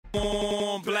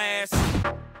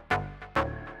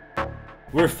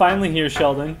We're finally here,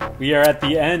 Sheldon. We are at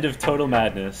the end of Total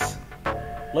Madness.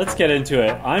 Let's get into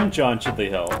it. I'm John Chidley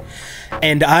Hill.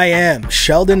 And I am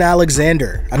Sheldon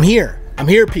Alexander. I'm here. I'm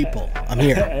here, people. I'm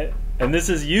here. And this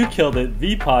is You Killed It,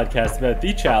 the podcast about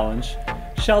the challenge.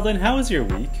 Sheldon, how was your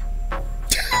week?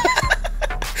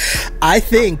 I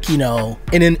think, in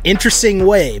an interesting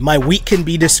way, my week can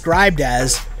be described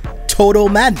as Total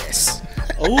Madness.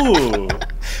 Ooh.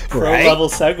 Pro-level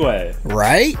segue.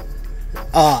 Right?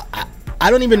 I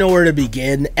don't even know where to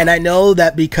begin, and I know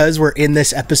that because we're in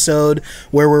this episode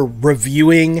where we're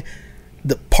reviewing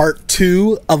the part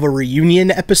 2 of a reunion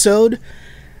episode,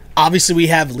 obviously we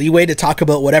have leeway to talk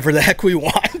about whatever the heck we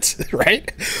want,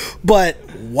 right? But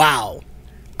wow,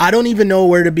 I don't even know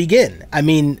where to begin. I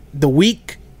mean, the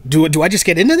week. Do I just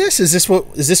get into this? Is this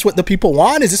what the people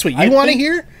want? Is this what you want to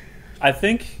hear? I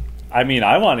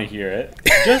want to hear it.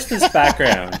 Just as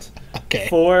background okay.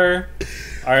 For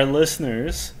our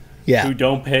listeners. Yeah. Who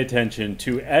don't pay attention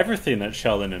to everything that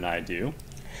Sheldon and I do.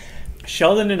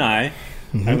 Sheldon and I,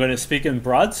 I'm going to speak in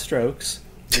broad strokes,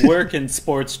 work in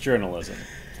sports journalism.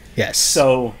 Yes.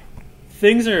 So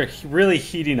things are really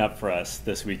heating up for us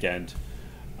this weekend.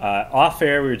 Off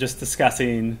air, we were just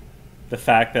discussing the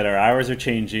fact that our hours are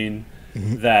changing,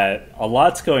 that a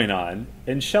lot's going on.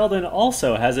 And Sheldon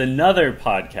also has another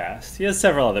podcast. He has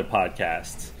several other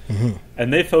podcasts.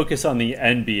 And they focus on the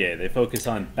NBA. They focus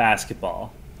on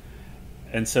basketball.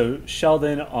 And so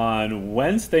Sheldon on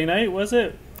Wednesday night, was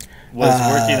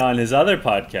working on his other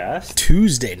podcast.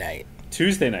 Tuesday night,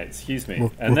 excuse me.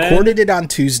 And recorded it on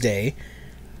Tuesday,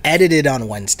 edited on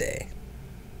Wednesday.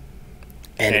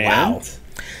 And wow.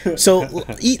 So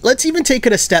let's even take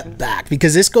it a step back,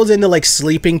 because this goes into like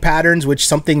sleeping patterns, which is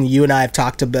something you and I have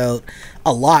talked about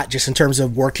a lot just in terms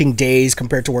of working days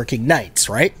compared to working nights,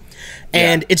 right?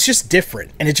 And it's just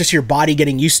different, and it's just your body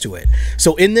getting used to it.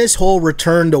 So in this whole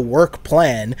return to work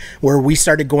plan where we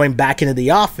started going back into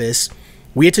the office,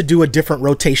 we had to do a different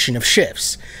rotation of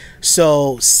shifts.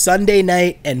 So Sunday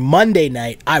night and Monday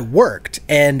night I worked,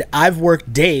 and I've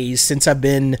worked days since I've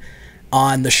been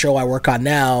on the show I work on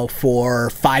now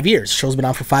for 5 years. The show's been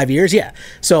on for 5 years, yeah.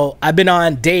 So I've been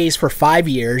on days for 5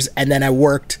 years, and then I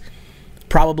worked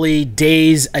probably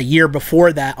days a year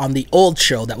before that on the old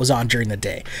show that was on during the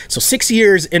day. So 6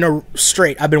 years in a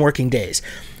straight, I've been working days.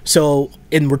 So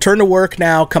in return to work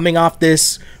now, coming off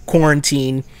this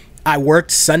quarantine, I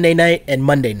worked Sunday night and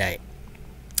Monday night.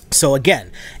 So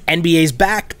again, NBA's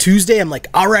back Tuesday. I'm like,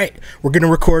 all right, we're going to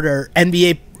record our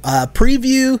NBA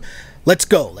preview. Let's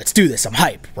go. Let's do this. I'm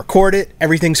hype. Record it.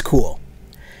 Everything's cool.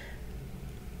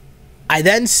 I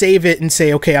then save it and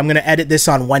say, okay, I'm going to edit this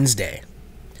on Wednesday.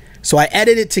 So I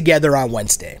edit it together on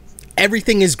Wednesday.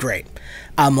 Everything is great.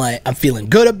 I'm feeling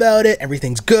good about it.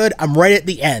 Everything's good. I'm right at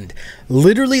the end.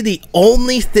 Literally the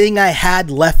only thing I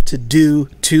had left to do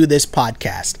to this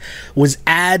podcast was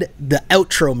add the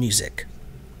outro music.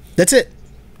 That's it.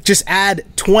 Just add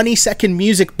 20-second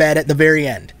music bed at the very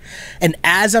end. And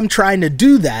as I'm trying to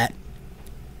do that,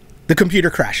 the computer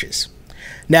crashes.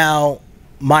 Now,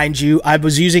 mind you, I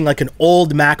was using like an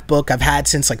old MacBook I've had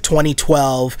since like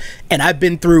 2012, and I've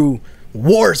been through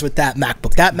wars with that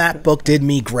MacBook. That MacBook did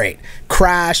me great.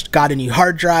 Crashed, got a new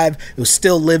hard drive. It was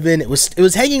still living. It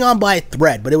was hanging on by a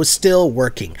thread, but it was still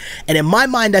working. And in my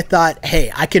mind, I thought,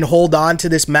 hey, I can hold on to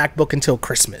this MacBook until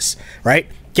Christmas, right?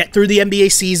 Get through the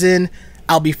NBA season.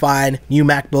 I'll be fine. New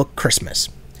MacBook, Christmas.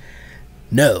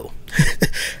 No.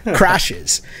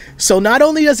 Crashes. So not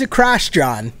only does it crash,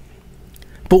 John,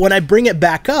 but when I bring it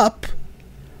back up,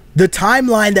 the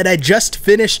timeline that I just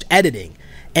finished editing,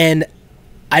 and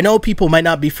I know people might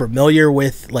not be familiar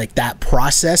with like that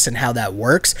process and how that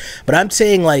works, but I'm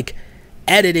saying like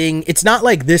editing, it's not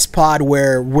like this pod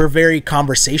where we're very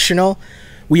conversational.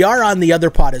 We are on the other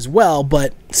pod as well,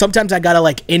 but sometimes I gotta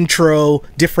like intro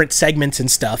different segments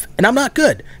and stuff, and I'm not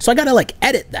good. So I gotta like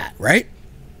edit that, right?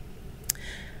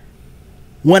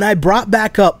 When I brought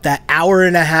back up that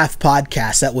hour-and-a-half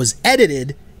podcast that was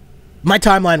edited, my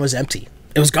timeline was empty.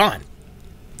 It was gone.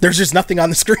 There's just nothing on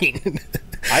the screen.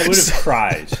 I would have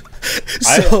cried.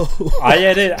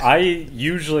 I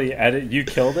usually edit You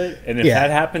Killed It, and if that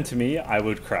happened to me, I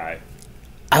would cry.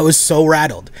 I was so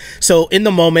rattled. So in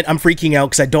the moment, I'm freaking out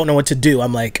because I don't know what to do.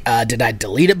 I'm like, did I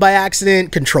delete it by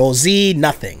accident? Control Z,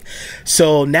 nothing.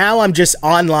 So now I'm just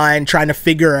online trying to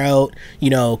figure out,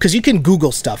 because you can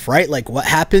Google stuff, right? Like what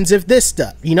happens if this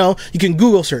stuff, you can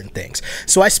Google certain things.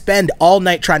 So I spend all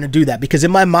night trying to do that because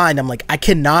in my mind, I'm like, I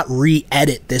cannot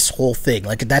re-edit this whole thing.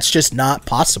 Like that's just not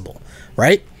possible,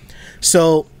 right?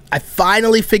 So I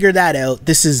finally figured that out.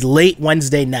 This is late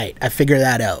Wednesday night. I figured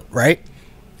that out, right?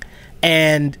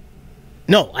 And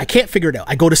No, I can't figure it out.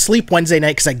 I go to sleep Wednesday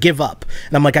night because I give up.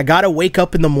 And I'm like, I got to wake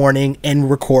up in the morning and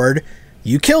record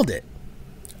You Killed It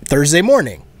Thursday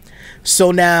morning.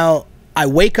 So now I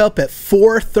wake up at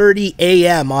 4:30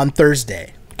 a.m. on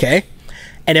Thursday, okay?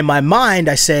 And in my mind,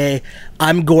 I say,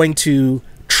 I'm going to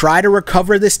try to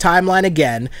recover this timeline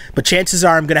again, but chances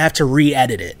are I'm going to have to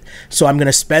re-edit it. So I'm going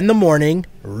to spend the morning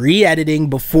re-editing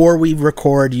before we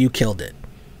record You Killed It.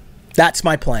 That's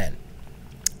my plan.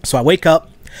 So I wake up,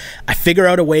 I figure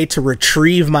out a way to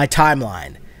retrieve my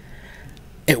timeline.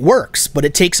 It works, but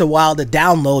it takes a while to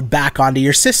download back onto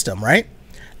your system, right?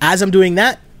 As I'm doing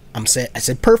that, I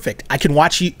said, perfect. I can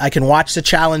watch the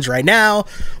challenge right now.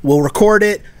 We'll record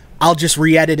it. I'll just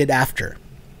re-edit it after.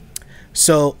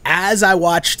 So as I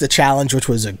watched the challenge, which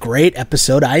was a great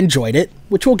episode, I enjoyed it,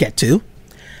 which we'll get to,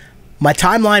 my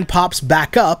timeline pops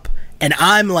back up, and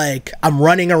I'm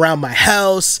running around my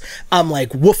house. I'm like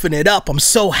woofing it up. I'm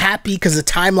so happy because the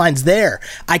timeline's there.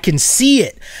 I can see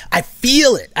it. I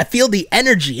feel it. I feel the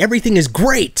energy. Everything is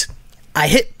great. I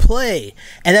hit play,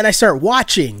 and then I start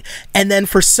watching, and then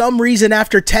for some reason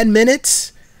after 10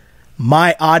 minutes,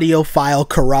 my audio file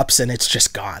corrupts and it's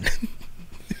just gone.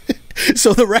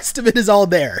 So the rest of it is all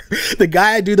there. The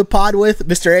guy I do the pod with,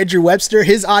 Mr. Andrew Webster,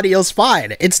 his audio's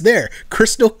fine. It's there,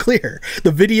 crystal clear.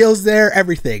 The video's there,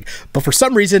 everything. But for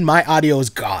some reason, my audio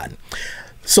is gone.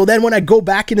 So then when I go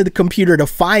back into the computer to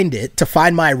find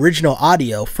my original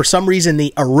audio, for some reason,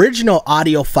 the original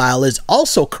audio file is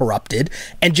also corrupted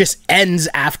and just ends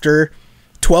after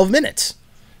 12 minutes.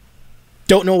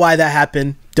 Don't know why that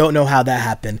happened. Don't know how that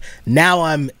happened. Now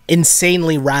I'm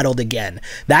insanely rattled again.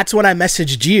 That's when I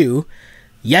messaged you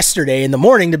yesterday in the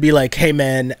morning to be like, hey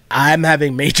man, I'm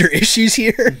having major issues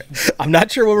here. I'm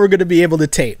not sure when we're going to be able to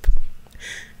tape.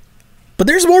 But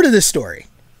there's more to this story.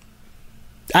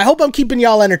 I hope I'm keeping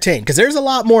y'all entertained because there's a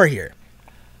lot more here.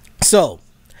 So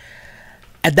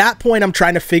at that point, I'm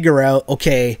trying to figure out,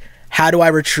 okay, how do I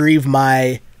retrieve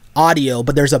my audio?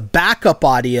 But there's a backup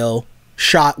audio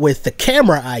shot with the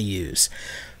camera I use.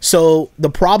 So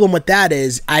the problem with that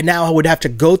is I now would have to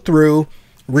go through,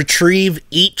 retrieve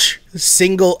each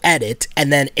single edit,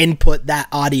 and then input that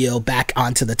audio back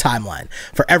onto the timeline.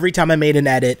 For every time I made an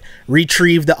edit,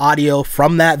 retrieve the audio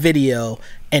from that video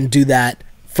and do that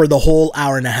for the whole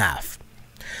hour and a half.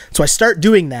 So I start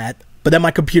doing that, but then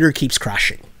my computer keeps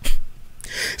crashing.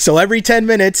 So every 10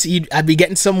 minutes, I'd be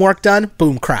getting some work done,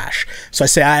 boom, crash. So I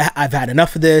say, I've had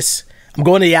enough of this. I'm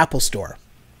going to the Apple Store.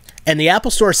 And the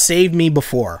Apple Store saved me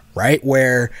before, right?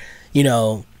 Where, you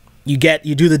do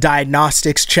the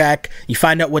diagnostics check, you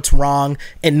find out what's wrong,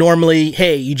 and normally,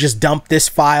 hey, you just dump this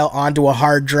file onto a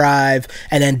hard drive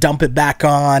and then dump it back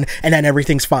on, and then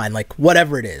everything's fine, like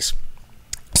whatever it is.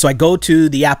 So I go to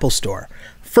the Apple Store.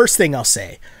 First thing I'll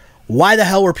say, why the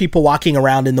hell were people walking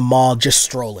around in the mall just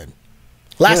strolling?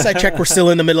 Last I checked, we're still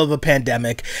in the middle of a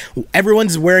pandemic.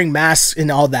 Everyone's wearing masks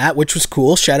and all that, which was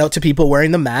cool. Shout out to people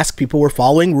wearing the mask. People were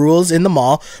following rules in the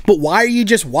mall. But why are you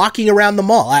just walking around the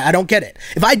mall? I don't get it.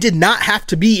 If I did not have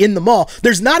to be in the mall,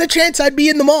 there's not a chance I'd be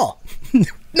in the mall.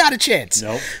 Not a chance.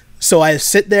 Nope. So I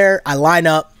sit there, I line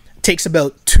up. It takes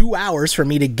about 2 hours for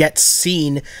me to get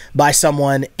seen by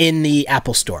someone in the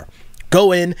Apple Store.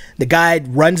 Go in, the guy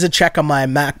runs a check on my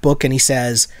MacBook and he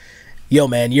says, yo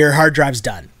man, your hard drive's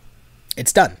done.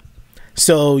 It's done.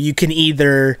 So you can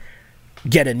either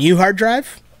get a new hard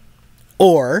drive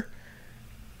or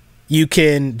you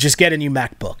can just get a new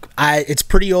MacBook. It's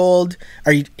pretty old.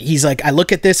 He's like, I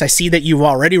look at this, I see that you've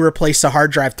already replaced the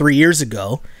hard drive 3 years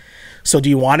ago. So do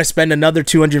you want to spend another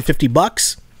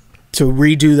 $250 to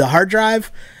redo the hard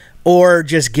drive or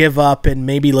just give up and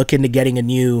maybe look into getting a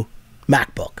new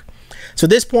MacBook? So at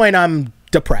this point I'm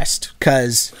depressed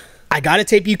because I got to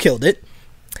tape You Killed It.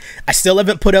 I still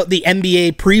haven't put out the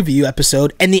NBA preview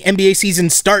episode, and the NBA season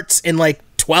starts in like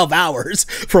 12 hours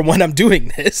from when I'm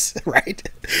doing this, right?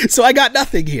 So I got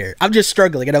nothing here. I'm just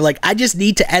struggling, and I'm like, I just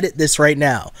need to edit this right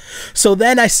now. So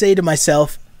then I say to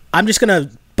myself, I'm just going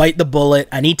to bite the bullet.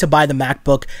 I need to buy the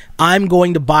MacBook. I'm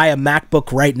going to buy a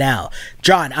MacBook right now.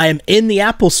 John, I am in the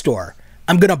Apple Store.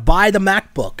 I'm going to buy the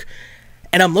MacBook,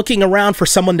 and I'm looking around for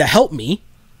someone to help me.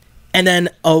 And then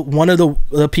one of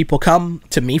the people come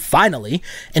to me finally,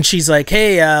 and she's like,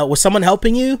 hey, was someone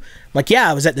helping you? I'm like, yeah,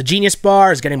 I was at the Genius Bar. I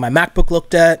was getting my MacBook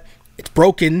looked at. It's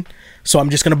broken, so I'm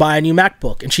just going to buy a new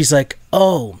MacBook. And she's like,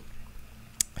 oh,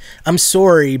 I'm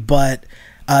sorry, but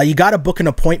you got to book an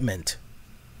appointment.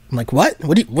 I'm like, what?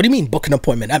 What do you mean book an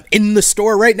appointment? I'm in the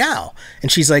store right now. And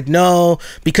she's like, no,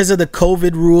 because of the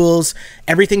COVID rules,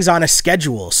 everything's on a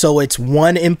schedule. So it's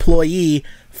one employee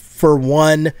for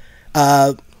one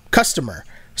customer.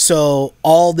 So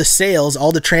all the sales,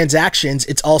 all the transactions,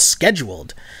 it's all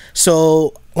scheduled.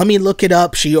 So let me look it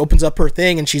up. She opens up her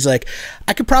thing and she's like,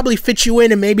 I could probably fit you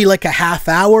in maybe like a half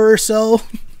hour or so.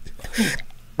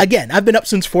 Again, I've been up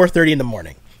since 4:30 in the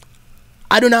morning.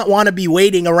 I do not want to be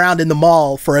waiting around in the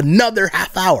mall for another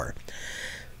half hour.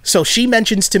 So she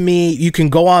mentions to me, you can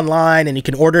go online and you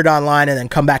can order it online and then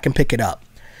come back and pick it up.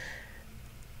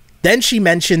 Then she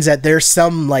mentions that there's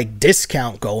some like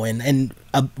discount going, and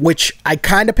which I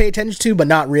kind of pay attention to, but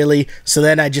not really. So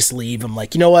then I just leave. I'm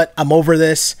like, you know what? I'm over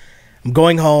this. I'm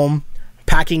going home,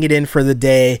 packing it in for the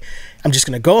day. I'm just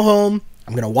going to go home.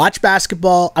 I'm going to watch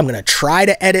basketball. I'm going to try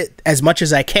to edit as much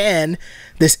as I can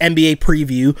this NBA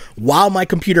preview while my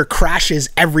computer crashes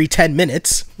every 10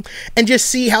 minutes and just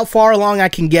see how far along I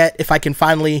can get if I can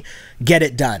finally get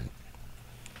it done.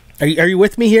 Are you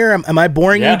with me here? Am I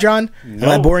boring you, John? No.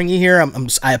 Am I boring you here?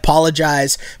 I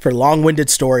apologize for a long-winded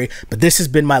story, but this has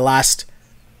been my last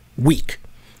week.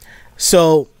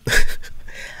 So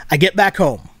I get back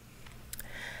home.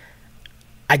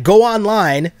 I go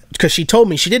online because she told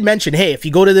me, she did mention, hey, if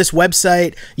you go to this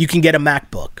website, you can get a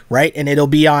MacBook, right? And it'll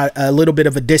be on a little bit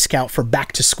of a discount for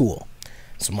back to school.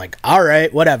 So I'm like, all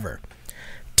right, whatever.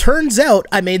 Turns out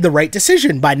I made the right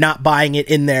decision by not buying it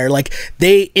in there. Like,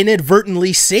 they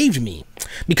inadvertently saved me,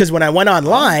 because when I went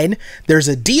online, there's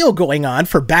a deal going on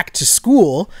for back to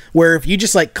school where if you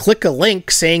just like click a link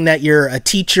saying that you're a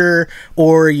teacher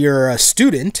or you're a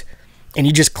student and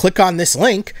you just click on this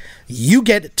link, you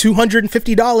get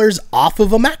 $250 off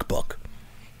of a MacBook.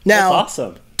 Now, that's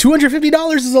awesome.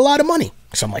 $250 is a lot of money.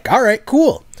 So I'm like, all right,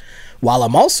 cool. While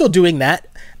I'm also doing that,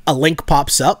 a link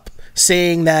pops up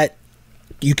saying that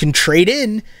you can trade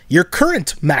in your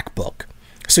current MacBook.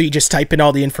 So you just type in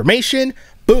all the information,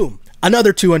 boom,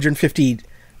 another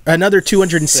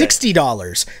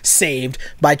 $260 saved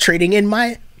by trading in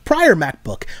my prior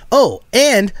MacBook. Oh,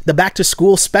 and the back to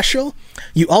school special,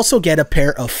 you also get a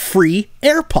pair of free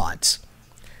AirPods.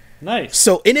 Nice.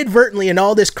 So inadvertently in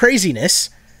all this craziness,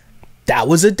 that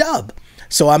was a dub.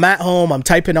 So I'm at home, I'm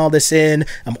typing all this in,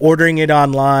 I'm ordering it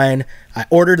online. I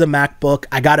ordered the MacBook.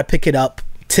 I got to pick it up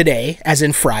today, as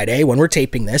in Friday, when we're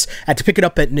taping this. I had to pick it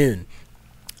up at noon.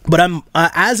 But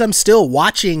as I'm still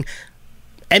watching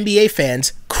NBA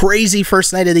fans, crazy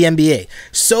first night of the NBA.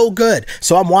 So good.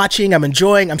 So I'm watching, I'm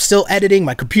enjoying, I'm still editing,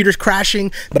 my computer's crashing,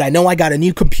 but I know I got a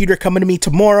new computer coming to me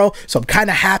tomorrow, so I'm kind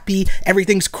of happy.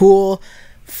 Everything's cool.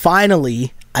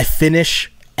 Finally, I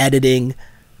finish editing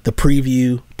the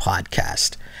preview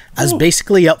podcast. I was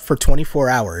basically up for 24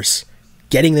 hours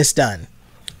getting this done.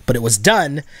 But it was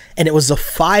done, and it was the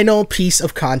final piece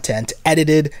of content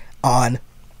edited on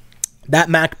that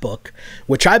MacBook,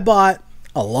 which I bought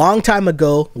a long time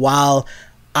ago while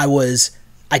I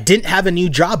didn't have a new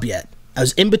job yet. I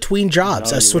was in between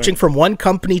jobs. I was switching from one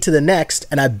company to the next,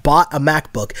 and I bought a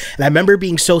MacBook. And I remember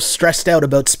being so stressed out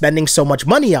about spending so much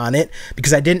money on it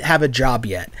because I didn't have a job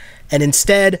yet. And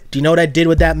instead, do you know what I did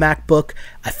with that MacBook?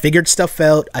 I figured stuff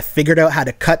out. I figured out how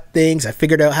to cut things. I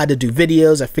figured out how to do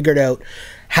videos. I figured out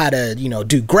how to,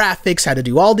 do graphics, how to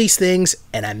do all these things,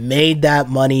 and I made that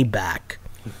money back.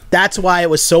 That's why it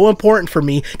was so important for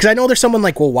me, because I know there's someone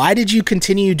like, well, why did you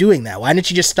continue doing that? Why didn't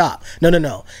you just stop?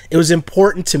 No. It was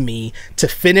important to me to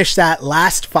finish that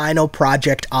last final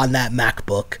project on that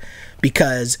MacBook,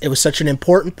 because it was such an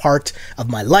important part of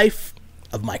my life,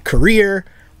 of my career.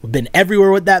 We've been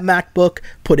everywhere with that MacBook,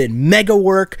 put in mega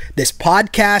work. This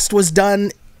podcast was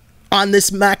done on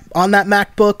that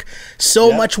MacBook.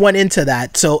 So much went into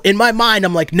that. So in my mind,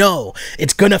 I'm like, no,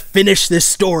 it's gonna finish this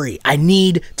story. I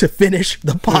need to finish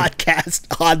the podcast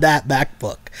on that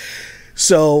MacBook.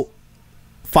 So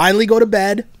finally go to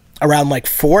bed around like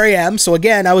 4 a.m. So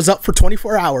again, I was up for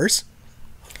 24 hours.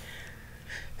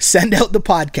 Send out the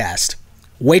podcast.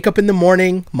 Wake up in the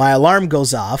morning, my alarm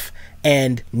goes off,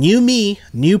 and new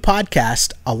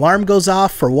podcast, alarm goes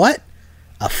off for what?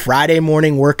 A Friday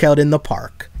morning workout in the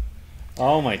park.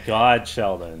 Oh my God,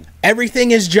 Sheldon.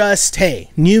 Everything is just, hey,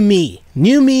 new me,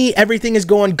 everything is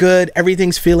going good,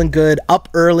 everything's feeling good, up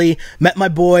early, met my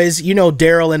boys,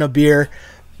 Daryl and a beer,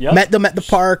 met them at the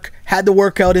park, had the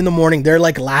workout in the morning. They're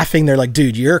like laughing, they're like,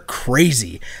 dude, you're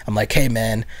crazy. I'm like, hey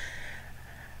man,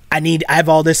 I have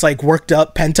all this like worked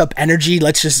up, pent up energy,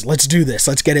 let's do this,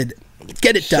 let's get it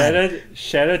done.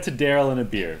 Shout out to Daryl and a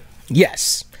beer.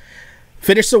 Yes.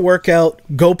 Finish the workout,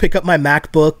 go pick up my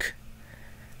MacBook,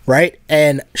 right?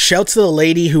 And shout to the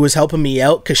lady who was helping me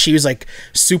out, because she was like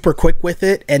super quick with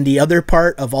it. And the other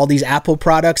part of all these Apple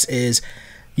products is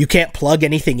you can't plug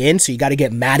anything in, so you got to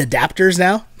get mad adapters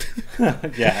now.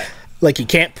 Yeah. Like, you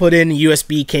can't put in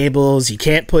USB cables, you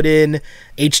can't put in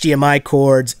HDMI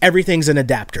cords, everything's an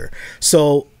adapter.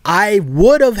 So I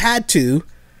would have had to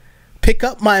pick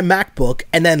up my MacBook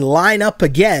and then line up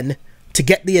again to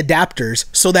get the adapters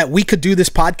so that we could do this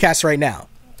podcast right now.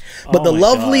 But the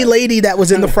lovely lady that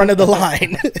was in the front of the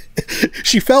line,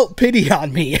 she felt pity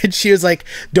on me, and she was like,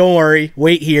 don't worry,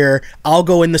 wait here, I'll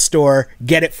go in the store,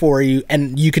 get it for you,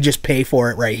 and you could just pay for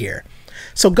it right here.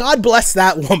 So God bless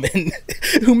that woman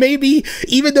who, maybe,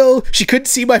 even though she couldn't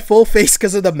see my full face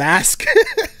because of the mask,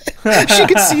 she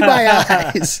could see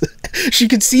my eyes. She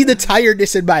could see the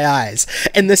tiredness in my eyes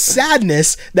and the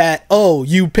sadness that, oh,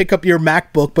 you pick up your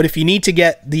MacBook, but if you need to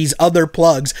get these other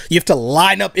plugs, you have to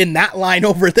line up in that line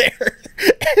over there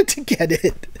to get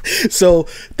it. So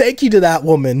thank you to that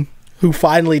woman who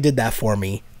finally did that for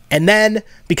me. And then,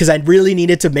 because I really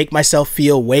needed to make myself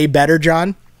feel way better,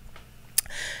 John,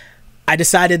 I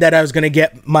decided that I was going to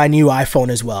get my new iPhone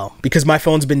as well, because my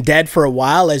phone's been dead for a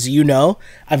while. As you know,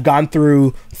 I've gone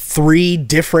through 3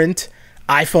 different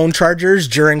iPhone chargers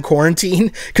during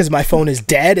quarantine because my phone is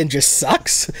dead and just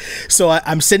sucks. So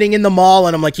I'm sitting in the mall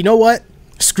and I'm like, you know what?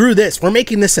 Screw this. We're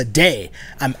making this a day.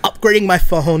 I'm upgrading my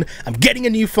phone. I'm getting a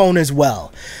new phone as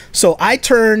well. So I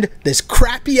turned this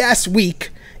crappy ass week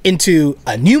into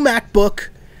a new MacBook,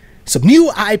 some new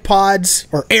iPods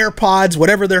or AirPods,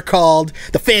 whatever they're called,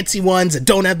 the fancy ones that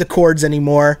don't have the cords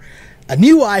anymore, a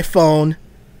new iPhone,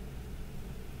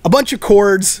 a bunch of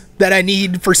cords that I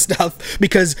need for stuff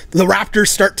because the Raptors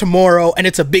start tomorrow and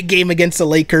it's a big game against the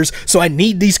Lakers, so I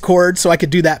need these cords so I could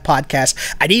do that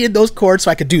podcast. I needed those cords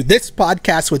so I could do this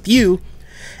podcast with you.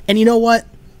 And you know what?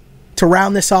 To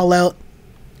round this all out,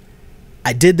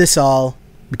 I did this all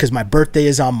because my birthday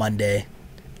is on Monday.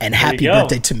 And happy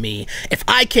birthday to me. If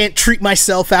I can't treat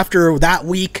myself after that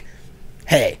week,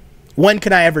 hey, when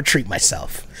can I ever treat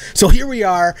myself? So here we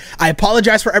are. I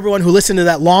apologize for everyone who listened to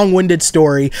that long-winded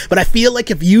story, but I feel like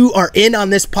if you are in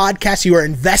on this podcast, you are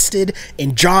invested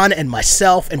in John and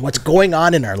myself and what's going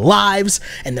on in our lives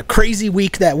and the crazy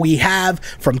week that we have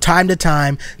from time to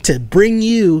time to bring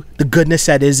you the goodness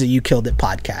that is a You Killed It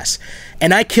podcast.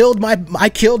 And I killed my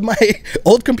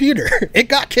old computer. It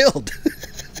got killed.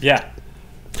 Yeah.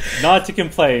 Not to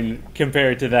complain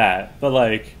compared to that, but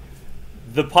like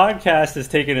the podcast has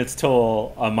taken its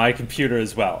toll on my computer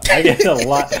as well. I get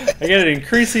I get an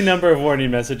increasing number of warning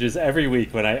messages every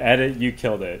week when I edit You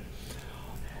Killed It.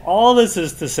 All this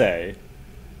is to say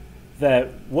that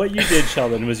what you did,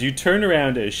 Sheldon, was you turned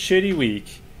around a shitty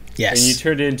week, yes, and you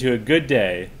turned it into a good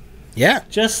day. Yeah.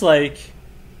 Just like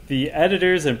the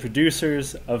editors and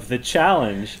producers of The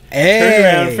Challenge turned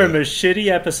around from a shitty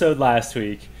episode last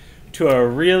week to a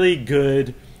really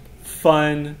good,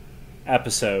 fun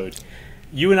episode.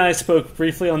 You and I spoke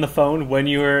briefly on the phone when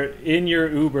you were in your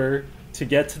Uber to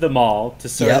get to the mall to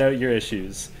sort out your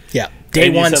issues. Yeah, day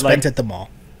one spent at the mall.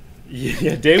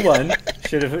 Yeah, day one.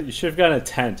 You should have gotten a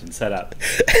tent and set up.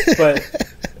 But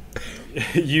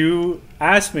you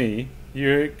asked me,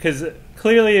 because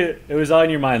clearly it was on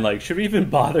your mind, like, should we even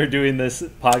bother doing this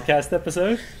podcast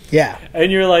episode? Yeah.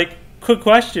 And you're like, quick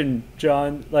question,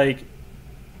 John, like,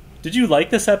 did you like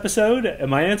this episode?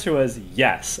 And my answer was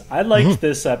yes. I liked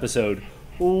this episode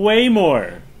way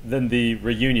more than the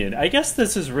reunion. I guess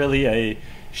this is really a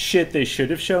shit they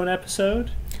should have shown episode.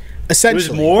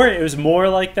 Essentially. It was more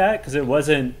like that because it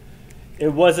wasn't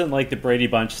like the Brady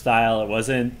Bunch style. It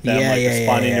wasn't them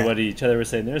responding to what each other was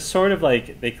saying. It was sort of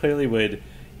like they clearly would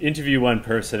interview one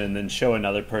person and then show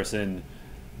another person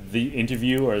the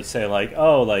interview, or say like,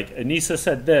 oh, like Anissa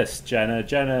said this, Jenna,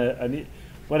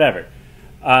 whatever.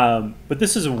 But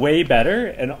this is way better,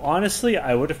 and honestly,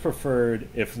 I would have preferred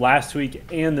if last week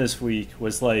and this week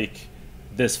was like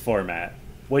this format.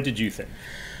 What did you think?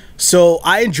 So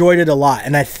I enjoyed it a lot,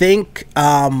 and I think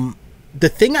the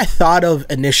thing I thought of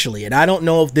initially, and I don't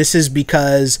know if this is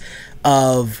because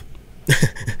of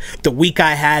the week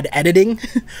I had editing,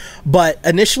 but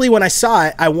initially when I saw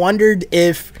it, I wondered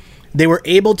if they were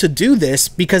able to do this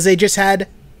because they just had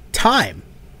time.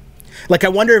 Like, I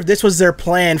wonder if this was their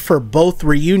plan for both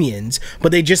reunions,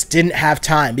 but they just didn't have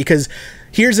time. Because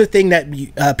here's the thing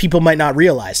that people might not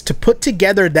realize. To put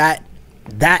together that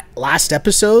last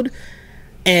episode,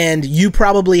 and you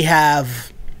probably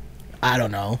have, I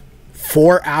don't know,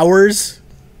 4 hours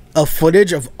of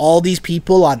footage of all these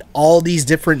people on all these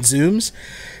different Zooms.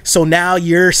 So now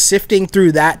you're sifting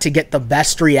through that to get the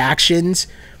best reactions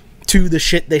to the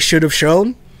shit they should have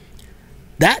shown.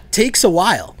 That takes a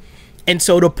while. And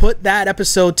so to put that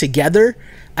episode together,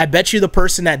 I bet you the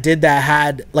person that did that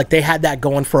had that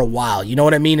going for a while. You know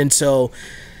what I mean? And so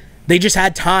they just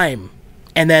had time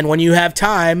And then when you have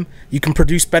time, you can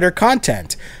produce better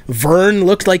content. Vern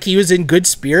looked like he was in good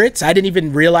spirits. I didn't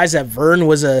even realize that Vern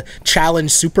was a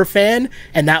Challenge super fan,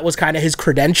 and that was kind of his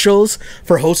credentials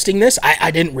for hosting this.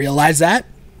 I didn't realize that,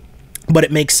 but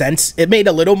it makes sense. It made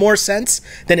a little more sense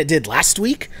than it did last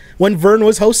week when Vern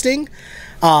was hosting.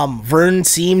 Vern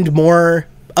seemed more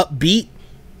upbeat.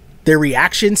 Their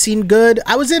reaction seemed good.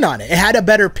 I was in on it. It had a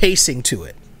better pacing to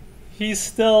it. He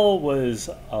still was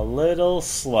a little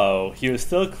slow. He was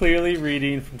still clearly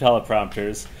reading from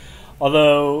teleprompters.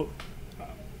 Although,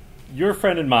 your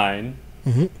friend and mine,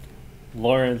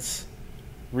 Lawrence,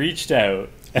 reached out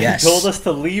and told us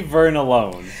to leave Vern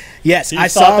alone. Yes, I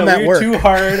saw him at work. Too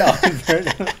hard on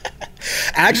Vern.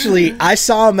 Actually, I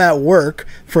saw him at work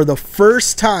for the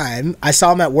first time. I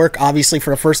saw him at work, obviously, for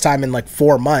the first time in like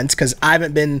 4 months, because I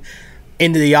haven't been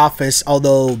into the office,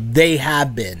 although they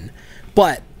have been.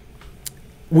 But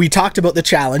we talked about the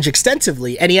challenge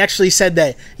extensively, and he actually said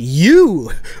that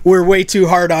you were way too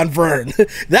hard on Vern.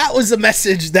 That was the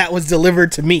message that was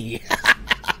delivered to me.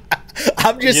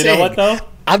 I'm just saying. You know what, though?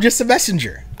 I'm just a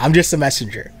messenger.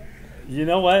 You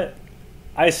know what?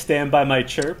 I stand by my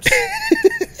chirps.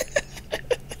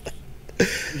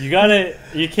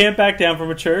 You can't back down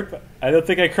from a chirp. I don't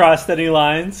think I crossed any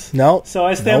lines. No. So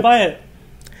I stand by it.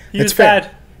 He was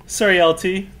bad. Sorry,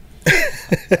 LT.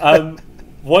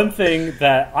 One thing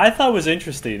that I thought was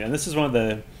interesting, and this is one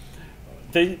of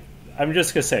I'm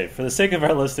just going to say, for the sake of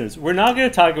our listeners, we're not going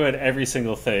to talk about every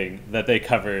single thing that they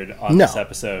covered on this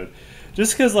episode.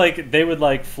 Just because, like, they would,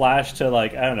 like, flash to,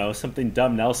 like, I don't know, something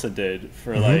dumb Nelson did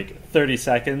for, like, 30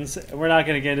 seconds. And we're not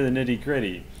going to get into the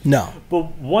nitty-gritty. No.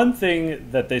 But one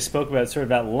thing that they spoke about sort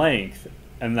of at length,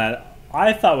 and that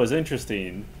I thought was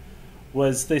interesting,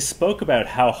 was they spoke about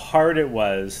how hard it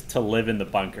was to live in the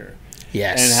bunker.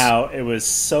 Yes. And how it was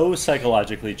so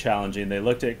psychologically challenging. They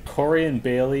looked at Corey and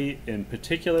Bailey in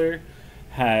particular,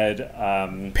 had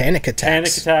panic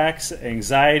attacks,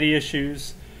 anxiety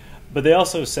issues. But they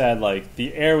also said, like,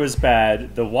 the air was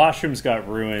bad, the washrooms got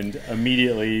ruined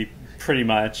immediately, pretty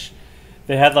much.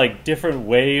 They had, like, different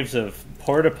waves of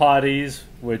porta potties,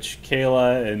 which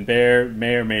Kayla and Bear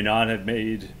may or may not have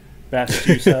made best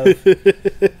use of.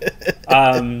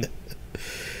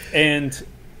 And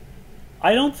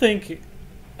I don't think,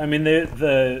 I mean,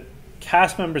 the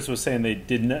cast members were saying they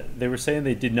did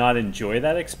not enjoy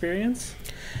that experience,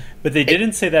 but they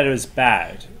didn't say that it was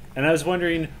bad. And I was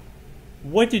wondering,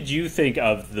 what did you think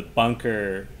of the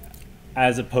bunker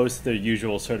as opposed to their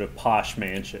usual sort of posh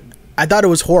mansion? I thought it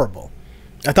was horrible.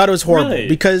 Really?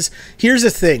 Because here's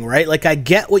the thing, right? Like, I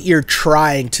get what you're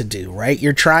trying to do, right?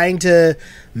 You're trying to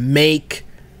make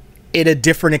it a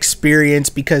different experience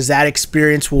because that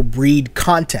experience will breed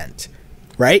content,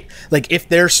 right? Like, if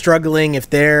they're struggling,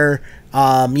 if they're,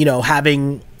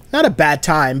 having not a bad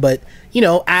time, but,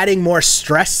 adding more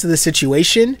stress to the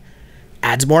situation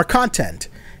adds more content.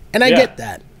 And I get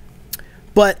that.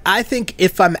 But I think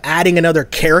if I'm adding another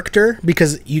character,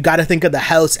 because you got to think of the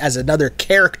house as another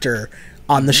character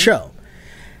on the show,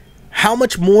 how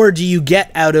much more do you get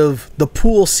out of the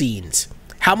pool scenes?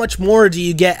 How much more do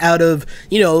you get out of,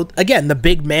 again, the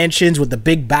big mansions with the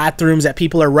big bathrooms that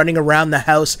people are running around the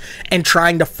house and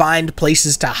trying to find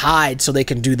places to hide so they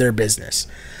can do their business,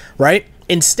 right?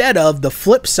 Instead of the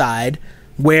flip side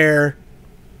where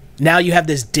now you have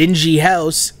this dingy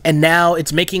house and now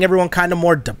it's making everyone kind of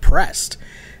more depressed.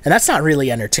 And that's not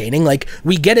really entertaining. Like,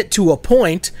 we get it to a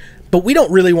point, but we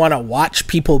don't really want to watch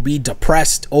people be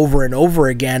depressed over and over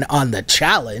again on the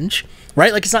challenge,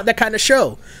 right? Like, it's not that kind of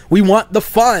show. We want the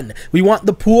fun. We want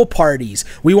the pool parties.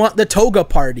 We want the toga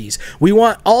parties. We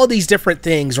want all these different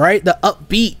things, right? The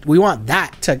upbeat. We want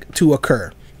that to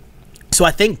occur. So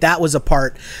I think that was a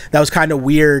part that was kind of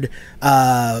weird,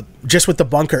 just with the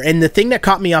bunker. And the thing that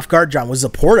caught me off guard, John, was the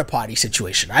porta potty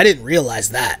situation. I didn't realize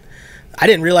that. I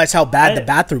didn't realize how bad the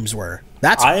bathrooms were.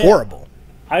 That's horrible.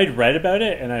 I'd read about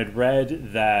it, and I'd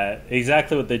read that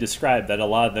exactly what they described, that a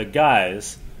lot of the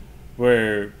guys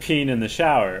were peeing in the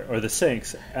shower or the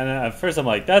sinks. And at first I'm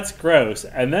like, that's gross.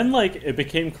 And then, like, it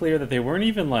became clear that they weren't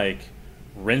even, like,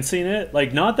 rinsing it.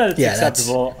 Like, not that it's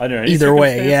acceptable under any either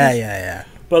way. circumstances. Yeah.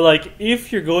 But, like,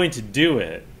 if you're going to do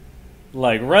it,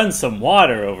 like, run some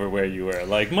water over where you were.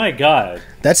 Like, my God.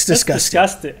 That's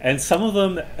disgusting. And some of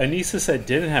them, Anissa said,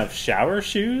 didn't have shower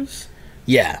shoes.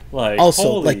 Yeah. Like,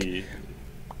 also, like,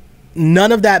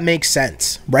 none of that makes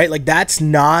sense, right? Like, that's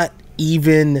not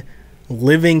even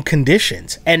living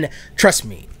conditions. And trust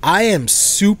me, I am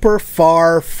super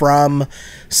far from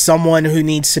someone who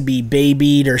needs to be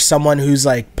babied or someone who's,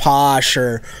 like, posh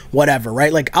or whatever,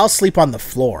 right? Like, I'll sleep on the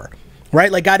floor,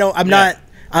 right? Like,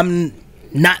 I'm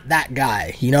not that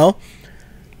guy,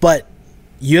 But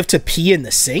you have to pee in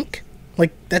the sink?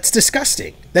 Like, that's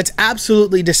disgusting. That's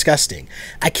absolutely disgusting.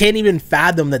 I can't even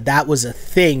fathom that that was a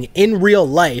thing in real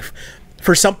life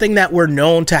for something that we're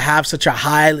known to have such a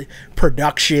high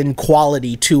production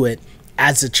quality to it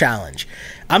as a challenge.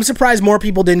 I'm surprised more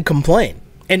people didn't complain.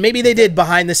 And maybe they did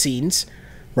behind the scenes,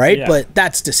 right? Yeah. But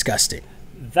that's disgusting.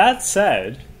 That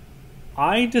said,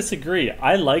 I disagree.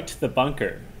 I liked the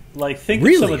bunker. Like, think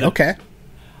of some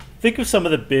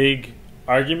of the big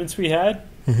arguments we had.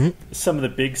 Mm-hmm. Some of the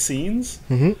big scenes.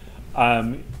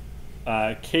 Mm-hmm.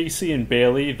 Casey and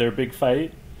Bailey, their big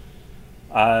fight.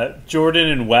 Jordan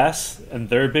and Wes and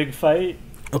their big fight.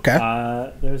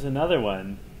 Okay. There's another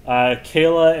one.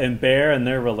 Kayla and Bear and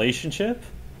their relationship.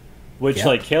 Which,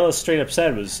 like, Kayla straight up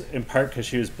said was in part because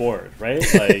she was bored, right?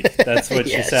 Like, that's what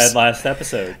yes. she said last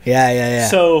episode. Yeah.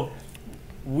 So,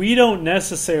 we don't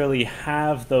necessarily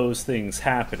have those things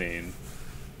happening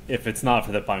if it's not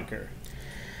for the bunker.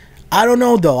 I don't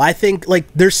know, though. I think,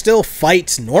 like, there's still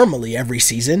fights normally every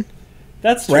season.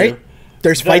 That's true. Right?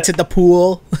 There's fights at the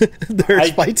pool. There's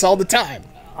fights all the time.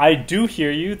 I do hear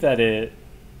you that it...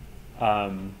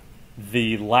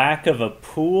 the lack of a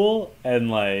pool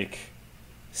and, like...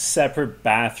 separate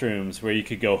bathrooms where you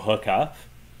could go hook up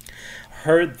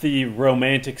hurt the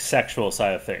romantic sexual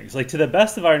side of things. Like, to the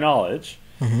best of our knowledge,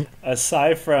 mm-hmm.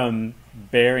 aside from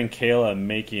Bear and Kayla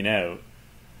making out,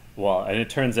 well, and it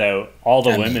turns out all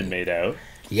the women made out.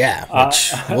 Yeah,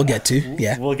 which we'll get to.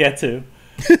 Yeah, we'll get to.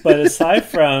 But aside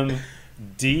from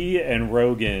Dee and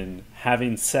Rogan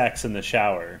having sex in the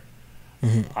shower,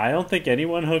 mm-hmm. I don't think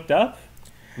anyone hooked up.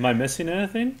 Am I missing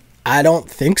anything? I don't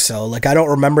think so. Like, I don't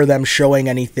remember them showing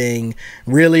anything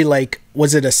really. Like,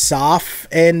 was it Asaf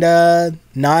and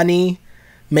Nany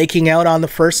making out on the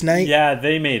first night? Yeah,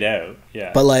 they made out.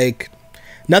 Yeah, but like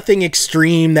nothing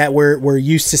extreme that we're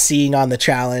used to seeing on the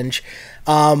challenge.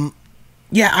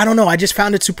 Yeah, I don't know. I just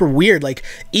found it super weird. Like,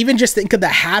 even just think of the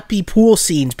happy pool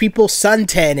scenes, people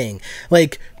suntanning,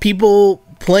 like people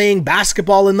playing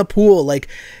basketball in the pool. Like,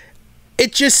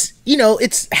 it just,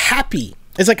 it's happy.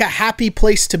 It's like a happy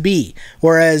place to be,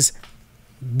 whereas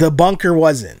the bunker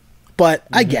wasn't. But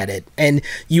mm-hmm. I get it. And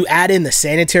you add in the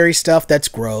sanitary stuff, that's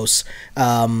gross.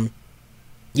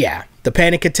 Yeah, the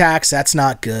panic attacks, that's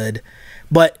not good.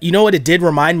 But you know what it did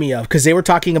remind me of? Because they were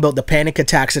talking about the panic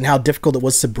attacks and how difficult it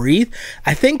was to breathe.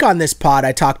 I think on this pod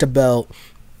I talked about,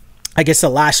 I guess the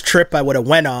last trip I would have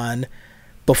went on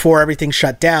before everything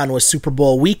shut down was Super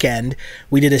Bowl weekend.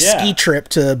 We did a ski trip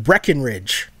to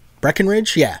Breckenridge.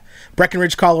 Breckenridge? Yeah.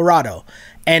 Breckenridge, Colorado.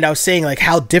 And I was saying, like,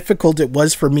 how difficult it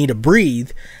was for me to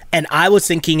breathe. And I was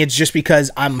thinking it's just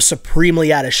because I'm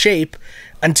supremely out of shape,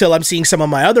 until I'm seeing some of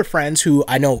my other friends who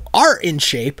I know are in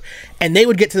shape, and they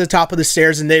would get to the top of the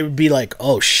stairs and they would be like,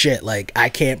 oh shit, like, I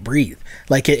can't breathe.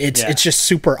 Like, it's just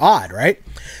super odd, right?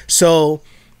 So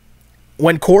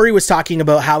when Corey was talking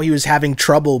about how he was having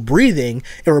trouble breathing,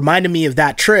 it reminded me of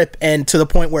that trip, and to the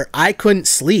point where I couldn't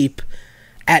sleep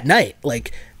at night.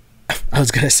 Like, I was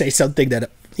going to say something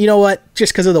that, you know what,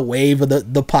 just because of the wave of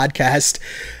the podcast,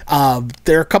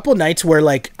 there are a couple nights where,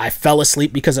 like, I fell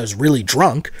asleep because I was really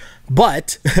drunk,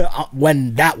 but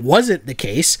when that wasn't the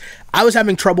case, I was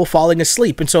having trouble falling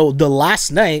asleep. And so the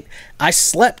last night, I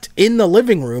slept in the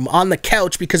living room on the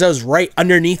couch because I was right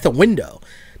underneath the window,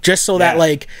 just so that,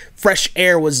 like, fresh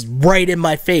air was right in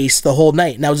my face the whole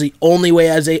night. And that was the only way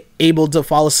I was able to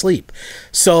fall asleep.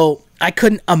 So I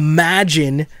couldn't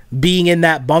imagine being in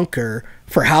that bunker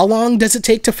for how long does it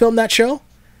take to film that show?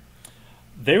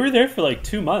 They were there for like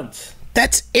 2 months.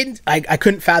 That's in. I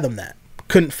couldn't fathom that.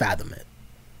 Couldn't fathom it.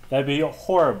 That'd be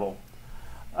horrible.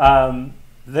 The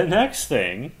next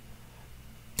thing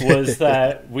was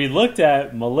that we looked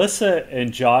at Melissa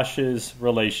and Josh's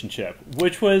relationship,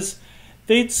 which was,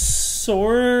 they'd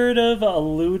sort of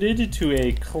alluded to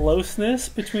a closeness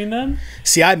between them.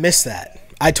 See, I missed that.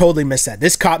 I totally missed that.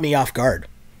 This caught me off guard.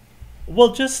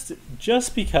 Well, just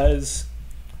because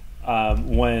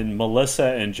when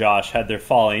Melissa and Josh had their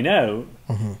falling out,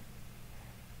 mm-hmm.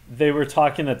 they were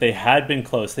talking that they had been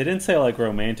close. They didn't say, like,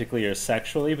 romantically or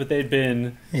sexually, but they'd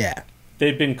been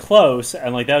close,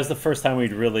 and, like, that was the first time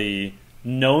we'd really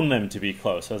known them to be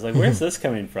close. So I was like, where's this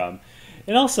coming from?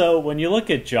 And also, when you look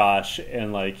at Josh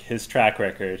and, like, his track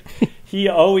record, he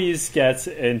always gets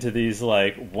into these,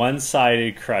 like,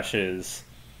 one-sided crushes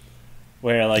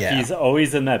where, like, he's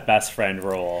always in that best friend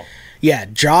role. Yeah,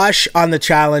 Josh on the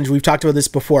challenge, we've talked about this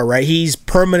before, right? He's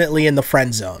permanently in the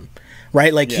friend zone,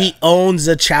 right? Like, he owns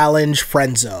a challenge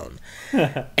friend zone.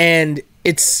 And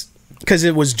it's because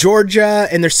it was Georgia,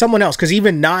 and there's someone else, because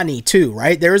even Nany, too,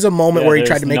 right? There was a moment where he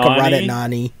tried to make a run at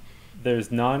Nany. There's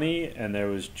Nany, and there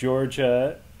was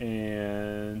Georgia,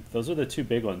 and those are the two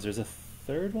big ones. There's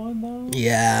third one, though?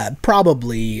 Yeah,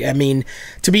 probably. I mean,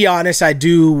 to be honest, I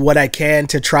do what I can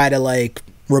to try to, like,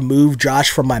 remove Josh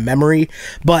from my memory.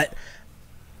 But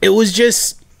it was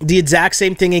just the exact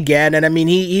same thing again. And, I mean,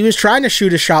 he was trying to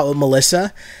shoot a shot with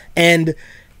Melissa. And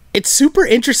it's super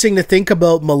interesting to think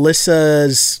about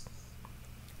Melissa's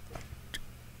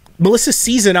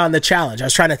season on the challenge. I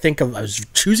was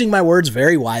choosing my words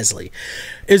very wisely.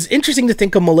 It's interesting to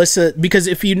think of Melissa, because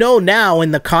if you know now,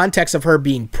 in the context of her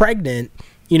being pregnant,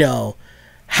 you know,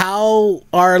 how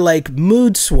are, like,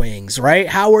 mood swings, right?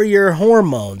 How are your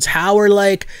hormones? How are,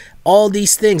 like, all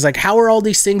these things? Like, how are all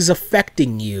these things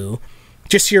affecting you?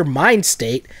 Just your mind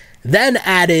state. Then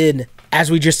add in, as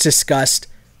we just discussed,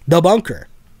 the bunker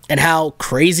and how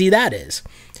crazy that is.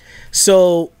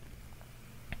 So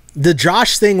the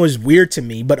Josh thing was weird to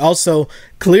me, but also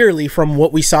clearly from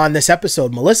what we saw in this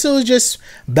episode, Melissa was just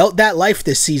about that life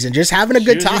this season, just having a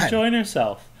good time. She was enjoying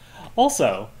herself.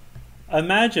 Also,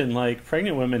 imagine, like,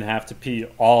 pregnant women have to pee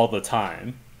all the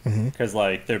time because,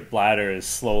 like, their bladder is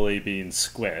slowly being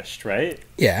squished, right?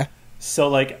 Yeah. So,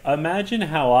 like, imagine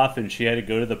how often she had to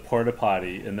go to the porta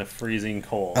potty in the freezing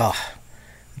cold. Oh,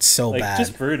 it's so bad.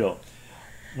 Just brutal.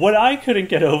 What I couldn't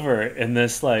get over in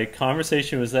this, like,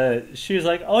 conversation was that she was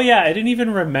like, oh yeah, I didn't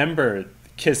even remember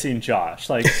kissing Josh.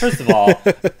 Like, first of all,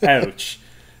 ouch.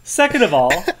 Second of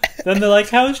all, then they're like,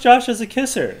 how is Josh as a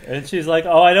kisser? And she's like,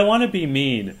 oh, I don't want to be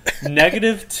mean.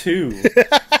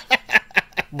 -2.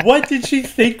 What did she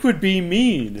think would be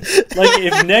mean? Like,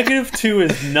 if -2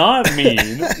 is not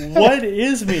mean, what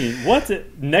is mean?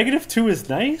 -2 is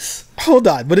nice? Hold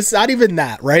on, but it's not even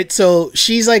that, right? So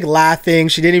she's, like, laughing.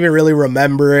 She didn't even really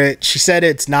remember it. She said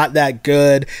it's not that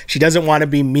good. She doesn't want to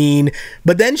be mean.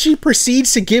 But then she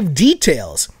proceeds to give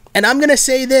details. And I'm going to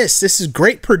say this is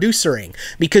great producering,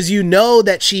 because you know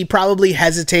that she probably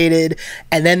hesitated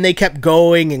and then they kept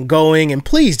going and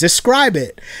please describe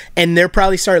it. And they're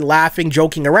probably started laughing,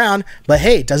 joking around, but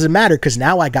hey, it doesn't matter because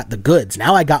now I got the goods.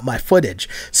 Now I got my footage.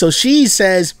 So she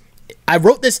says, I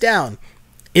wrote this down.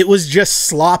 It was just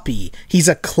sloppy. He's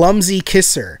a clumsy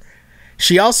kisser.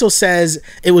 She also says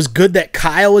it was good that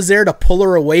Kyle was there to pull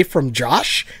her away from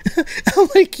Josh. I'm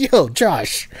like, yo,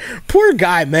 Josh, poor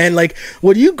guy, man. Like,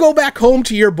 when you go back home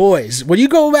to your boys, when you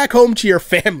go back home to your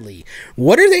family,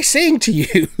 what are they saying to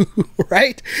you,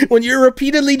 right? When you're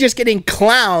repeatedly just getting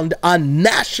clowned on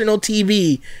national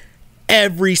TV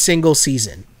every single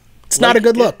season. It's not a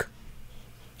good look.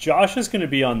 Josh is going to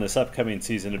be on this upcoming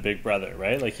season of Big Brother,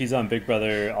 right? Like, he's on Big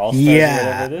Brother All-Stars or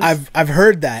whatever it is. I've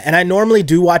heard that. And I normally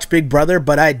do watch Big Brother,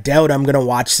 but I doubt I'm going to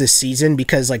watch this season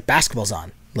because, like, basketball's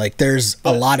on. Like, there's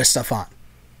a lot of stuff on.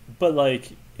 But,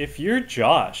 like, if you're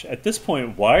Josh, at this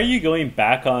point, why are you going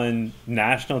back on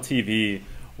national TV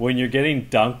when you're getting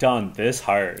dunked on this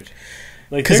hard?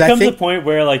 Like, there comes a point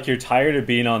where, like, you're tired of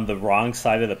being on the wrong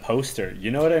side of the poster. You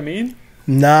know what I mean?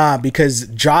 Nah, because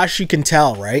Josh, you can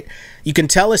tell, right? You can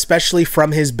tell, especially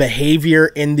from his behavior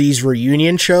in these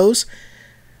reunion shows,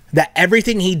 that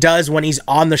everything he does when he's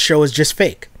on the show is just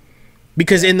fake.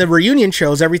 Because in the reunion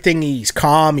shows, everything, he's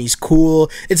calm, he's cool.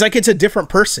 It's like it's a different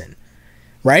person,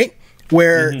 right?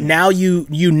 Where now you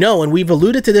know, and we've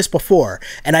alluded to this before,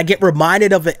 and I get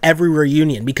reminded of it every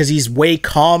reunion because he's way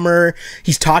calmer.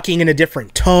 He's talking in a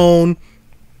different tone.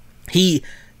 He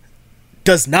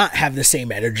does not have the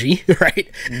same energy, right?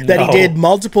 No. That he did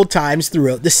multiple times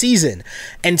throughout the season.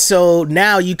 And so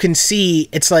now you can see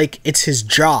it's like it's his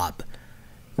job,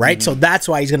 right? So that's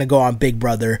why he's going to go on Big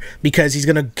Brother, because he's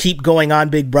going to keep going on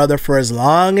Big Brother for as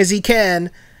long as he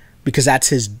can, because that's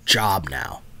his job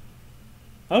now.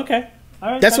 Okay.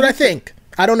 All right. That's what I think.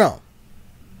 I don't know.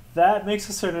 That makes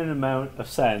a certain amount of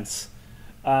sense.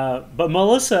 But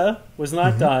Melissa was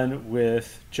not done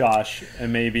with Josh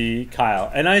and maybe Kyle.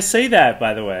 And I say that,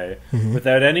 by the way,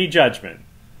 without any judgment.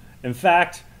 In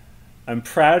fact, I'm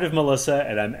proud of Melissa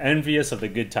and I'm envious of the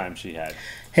good time she had.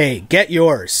 Hey, get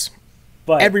yours.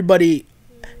 But everybody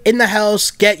in the house,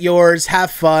 get yours,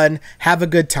 have fun, have a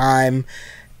good time.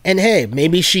 And hey,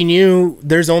 maybe she knew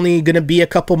there's only going to be a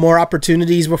couple more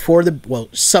opportunities before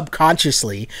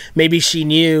subconsciously, maybe she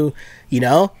knew, you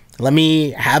know, let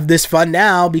me have this fun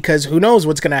now because who knows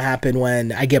what's going to happen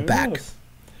when I get back.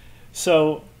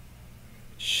 So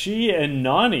she and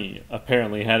Nany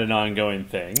apparently had an ongoing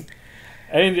thing.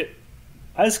 And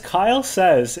as Kyle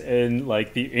says in,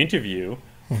 like, the interview,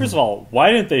 first of all,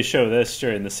 why didn't they show this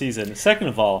during the season? Second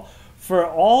of all, for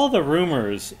all the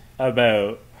rumors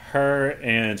about her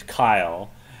and Kyle,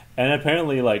 and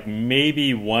apparently, like,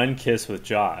 maybe one kiss with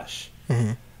Josh,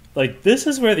 like, this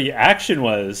is where the action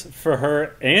was for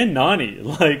her and Nany.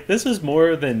 Like, this was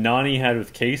more than Nany had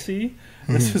with Casey.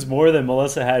 This was more than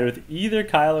Melissa had with either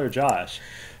Kyle or Josh.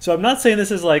 So I'm not saying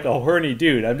this is like a horny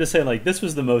dude. I'm just saying like this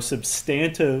was the most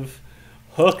substantive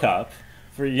hookup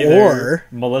for either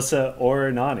Melissa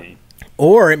or Nany.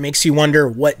 Or it makes you wonder,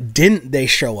 what didn't they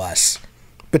show us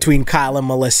between Kyle and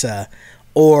Melissa,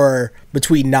 or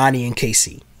between Nany and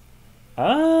Casey?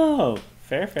 Oh,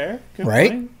 fair. Good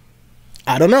right? Point.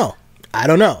 I don't know.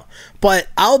 But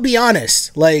I'll be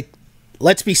honest, like,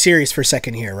 let's be serious for a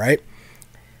second here, right?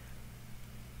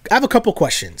 I have a couple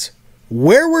questions.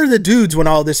 Where were the dudes when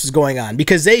all this was going on?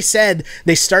 Because they said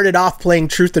they started off playing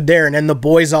Truth or Dare and then the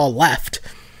boys all left.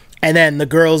 And then the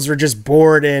girls were just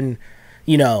bored and,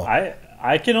 you know.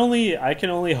 I can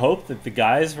only hope that the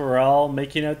guys were all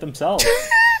making out themselves.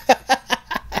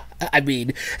 I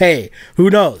mean, hey, who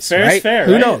knows? Fair right? is fair.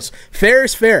 Who right? knows? Fair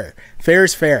is fair. Fair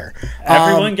is fair.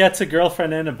 Everyone gets a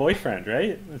girlfriend and a boyfriend,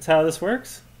 right? That's how this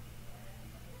works.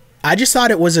 I just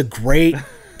thought it was a great.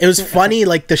 It was funny,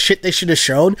 like the shit they should have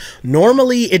shown.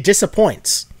 Normally, it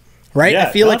disappoints, right? Yeah,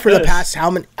 I feel like for this. the past how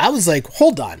many, I was like,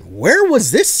 hold on, where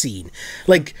was this scene?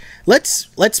 Like,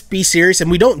 let's be serious,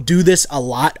 and we don't do this a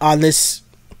lot on this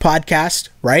podcast,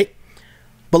 right?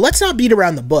 But let's not beat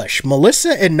around the bush.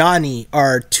 Melissa and Nany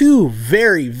are two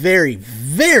very, very,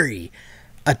 very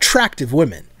attractive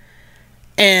women.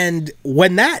 And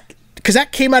when because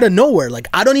that came out of nowhere, like,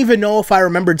 I don't even know if I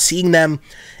remembered seeing them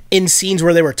in scenes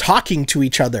where they were talking to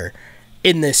each other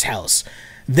in this house.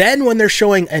 Then when they're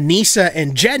showing Anissa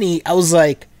and Jenny, I was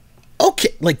like, okay,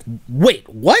 like, wait,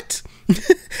 what?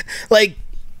 Like,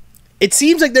 it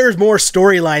seems like there's more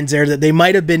storylines there that they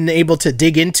might have been able to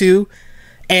dig into.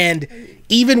 And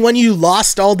even when you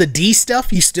lost all the D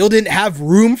stuff, you still didn't have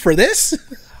room for this?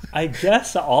 I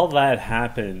guess all that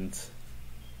happened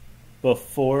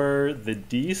before the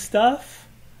D stuff,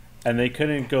 and they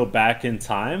couldn't go back in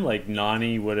time. Like,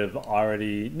 Nany would have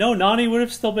already... No, Nany would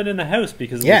have still been in the house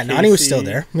because of Nany was still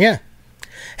there. Yeah.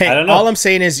 Hey, I don't know. All I'm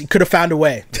saying is you could have found a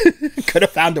way. Could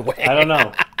have found a way. I don't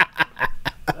know.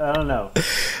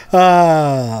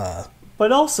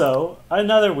 But also,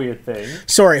 another weird thing.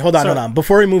 Sorry, hold on.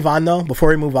 Before we move on,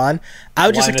 I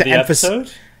would just like to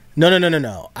emphasize...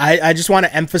 No. I just want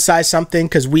to emphasize something,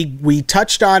 because we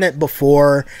touched on it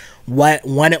before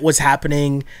when it was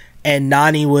happening and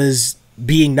Nany was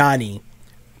being Nany.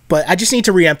 But I just need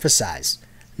to reemphasize.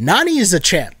 Nany is a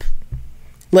champ.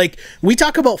 Like, we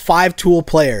talk about 5-tool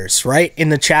players, right, in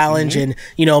the challenge, and,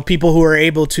 you know, people who are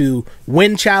able to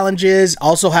win challenges,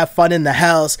 also have fun in the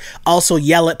house, also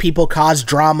yell at people, cause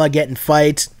drama, get in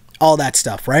fights, all that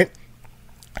stuff, right?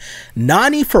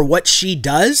 Nany, for what she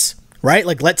does, right,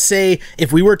 like, let's say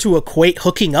if we were to equate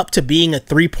hooking up to being a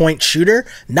 3-point shooter,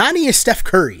 Nany is Steph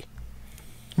Curry,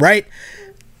 right?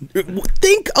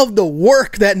 Think of the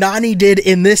work that Nany did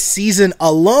in this season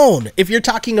alone. If you're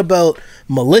talking about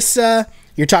Melissa,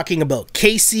 you're talking about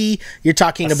Casey, you're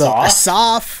talking about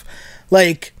Asaf,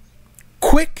 like,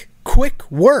 quick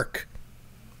work.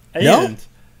 And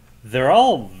they're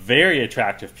all very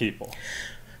attractive people.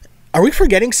 Are we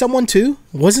forgetting someone too?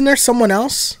 Wasn't there someone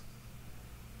else?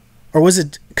 Or was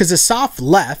it because Asaf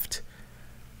left?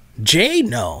 Jay,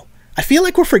 no. I feel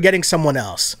like we're forgetting someone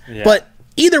else. Yeah. But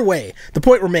either way, the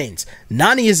point remains.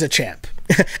 Nany is a champ.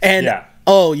 And,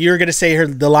 you're going to say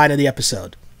the line of the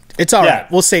episode. It's all right.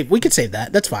 We could save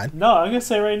that. That's fine. No, I'm going to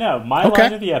say right now, my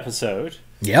line of the episode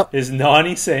is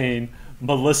Nany saying,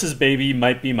 Melissa's baby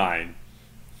might be mine.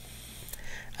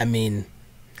 I mean,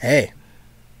 hey.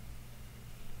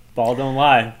 Ball don't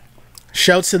lie.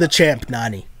 Shouts to the champ,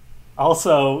 Nany.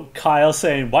 Also, Kyle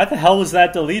saying, why the hell was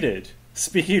that deleted?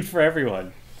 Speaking for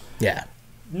everyone. Yeah.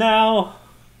 Now,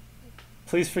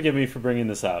 please forgive me for bringing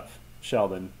this up,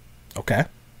 Sheldon. Okay.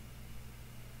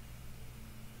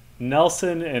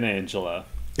 Nelson and Angela.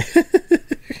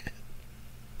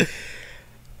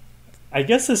 I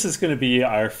guess this is going to be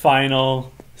our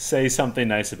final say something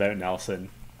nice about Nelson.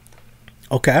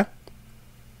 Okay.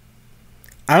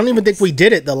 I don't even think we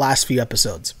did it the last few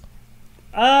episodes.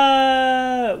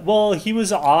 Well, he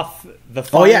was off the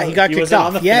final. Oh, yeah, he got kicked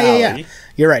off. Yeah.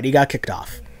 You're right, he got kicked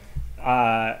off.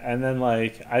 And then,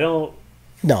 like, I don't...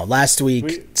 No, last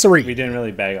week, we didn't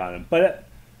really bag on him. But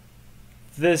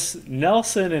this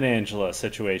Nelson and Angela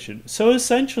situation, so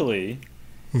essentially,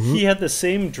 he had the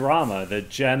same drama that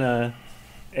Jenna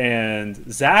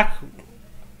and Zach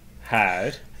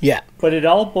had. Yeah. But it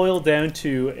all boiled down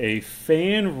to a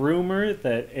fan rumor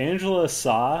that Angela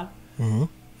saw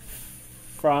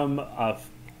from a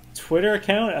Twitter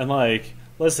account. And, like,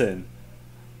 listen,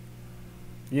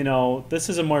 you know, this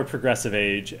is a more progressive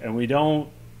age, and we don't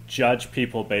judge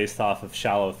people based off of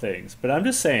shallow things. But I'm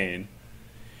just saying,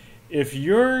 if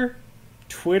your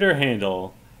Twitter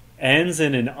handle ends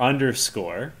in an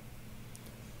underscore,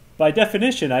 by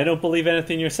definition, I don't believe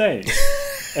anything you're saying.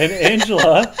 And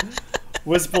Angela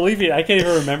was believing. I can't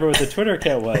even remember what the Twitter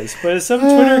account was, but it's some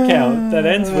Twitter account that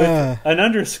ends with an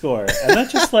underscore, and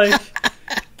that's just like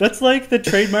that's like the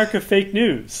trademark of fake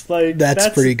news. Like that's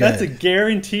pretty good. That's a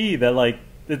guarantee that like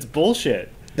it's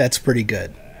bullshit. That's pretty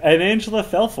good. And Angela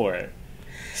fell for it.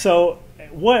 So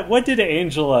what did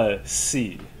Angela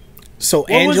see? So what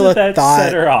Angela was it that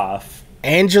set her off?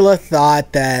 Angela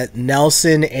thought that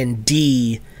Nelson and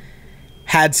Dee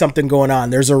had something going on.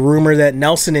 There's a rumor that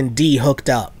Nelson and Dee hooked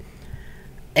up.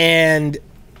 And,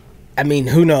 I mean,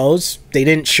 who knows? They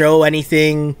didn't show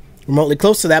anything remotely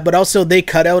close to that, but also they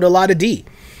cut out a lot of Dee.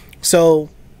 So,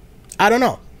 I don't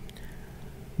know.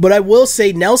 But I will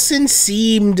say Nelson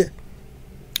seemed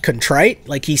contrite.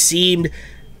 Like, he seemed,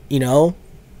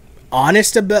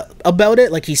 honest about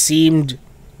it. Like, he seemed,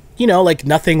 like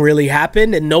nothing really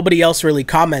happened, and nobody else really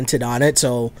commented on it,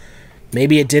 so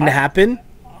maybe it didn't happen.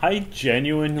 I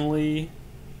genuinely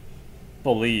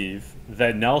believe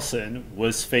that Nelson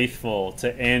was faithful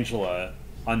to Angela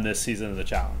on this season of the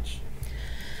challenge.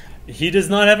 He does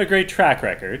not have a great track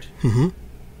record,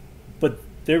 but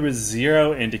there was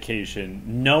zero indication.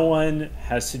 No one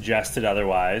has suggested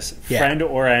otherwise, friend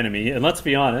or enemy. And let's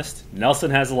be honest, Nelson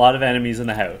has a lot of enemies in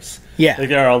the house. Yeah. Like,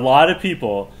 there are a lot of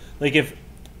people. Like, if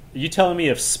you telling me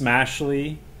if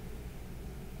Smashley...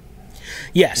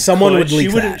 Yeah, someone would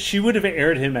leak that. She would have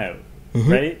aired him out,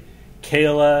 right?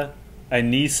 Kayla...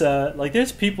 Anissa, like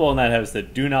there's people in that house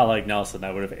that do not like Nelson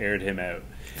that would have aired him out.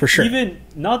 For sure. Even,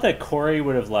 not that Corey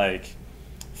would have like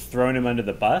thrown him under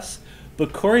the bus,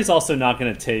 but Corey's also not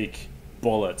going to take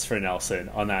bullets for Nelson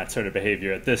on that sort of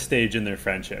behavior at this stage in their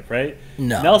friendship, right?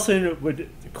 No.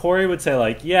 Corey would say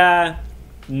like, yeah,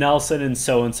 Nelson and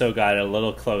so got a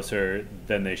little closer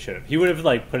than they should have. He would have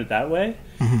like put it that way.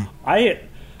 I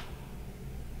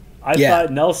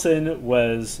thought Nelson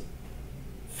was,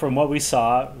 from what we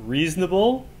saw,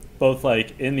 reasonable, both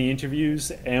like in the interviews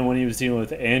and when he was dealing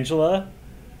with Angela,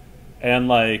 and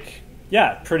like,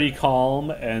 yeah, pretty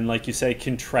calm and, like you say,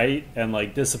 contrite and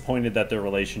like disappointed that their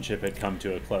relationship had come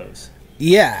to a close.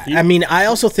 Yeah, I mean, I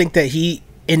also think that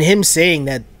in him saying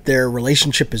that their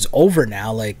relationship is over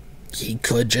now, like he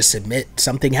could just admit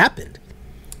something happened.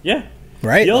 Yeah,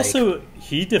 right.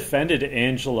 He defended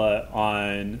Angela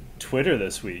on Twitter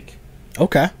this week.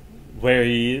 Okay. Where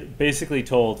he basically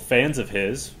told fans of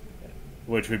his,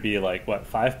 which would be like, what,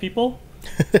 5 people?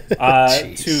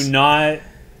 To not,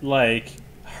 like,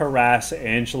 harass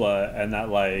Angela, and that,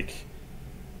 like,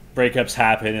 breakups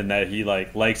happen and that he,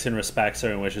 like, likes and respects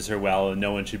her and wishes her well, and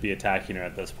no one should be attacking her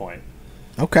at this point.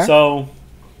 Okay. So,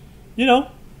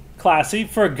 classy.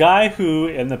 For a guy who,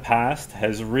 in the past,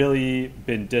 has really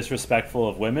been disrespectful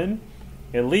of women,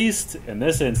 at least in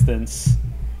this instance...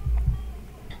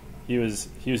 He was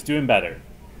doing better.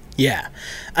 Yeah,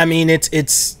 I mean it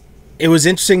was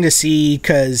interesting to see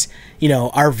because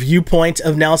our viewpoint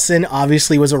of Nelson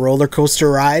obviously was a roller coaster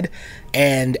ride,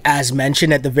 and as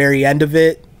mentioned at the very end of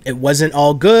it, it wasn't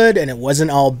all good and it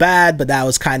wasn't all bad, but that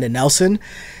was kind of Nelson.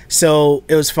 So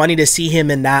it was funny to see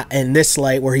him in this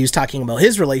light where he was talking about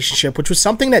his relationship, which was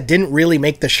something that didn't really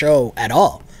make the show at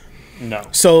all. No.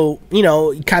 So,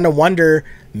 you kind of wonder,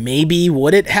 maybe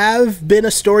would it have been a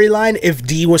storyline if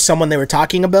Dee was someone they were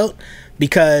talking about?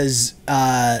 Because,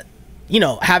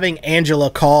 having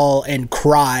Angela call and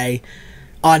cry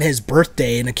on his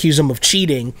birthday and accuse him of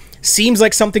cheating seems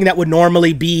like something that would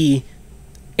normally be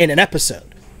in an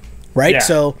episode, right? Yeah.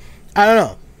 So, I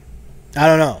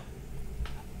don't know.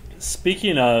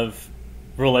 Speaking of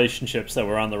relationships that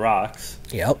were on the rocks.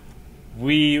 Yep.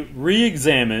 We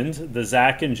re-examined the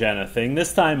Zach and Jenna thing,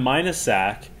 this time minus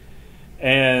Zach.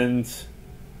 And,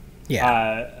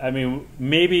 I mean,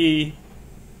 maybe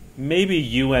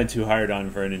you went too hard on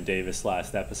Vernon Davis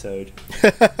last episode.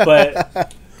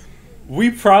 But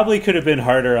we probably could have been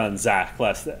harder on Zach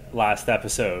last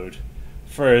episode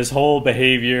for his whole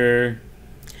behavior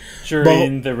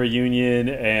during the reunion.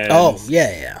 And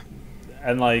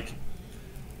and, like...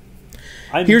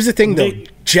 Here's the thing, though.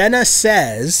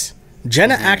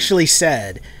 Jenna actually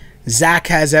said Zach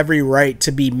has every right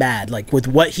to be mad. Like, with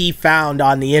what he found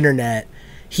on the internet,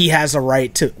 he has a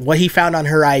right to... What he found on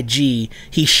her IG,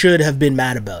 he should have been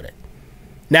mad about it.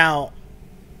 Now,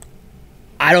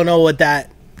 I don't know what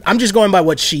that... I'm just going by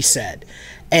what she said.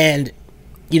 And,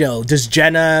 does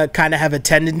Jenna kind of have a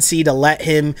tendency to let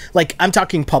him... Like, I'm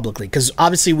talking publicly, because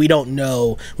obviously we don't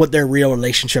know what their real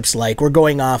relationship's like. We're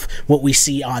going off what we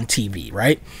see on TV,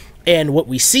 right? And what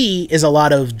we see is a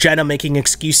lot of Jenna making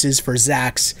excuses for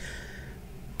Zach's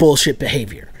bullshit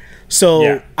behavior.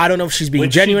 So I don't know if she's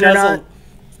being genuine or not.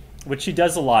 Which she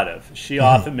does a lot of. She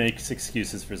often makes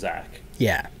excuses for Zach.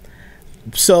 Yeah.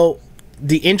 So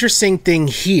the interesting thing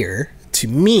here to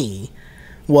me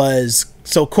was,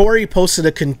 so Corey posted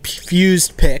a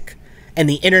confused pic and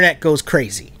the internet goes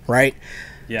crazy, right?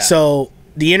 Yeah. So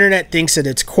the internet thinks that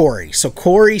it's Corey. So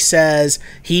Corey says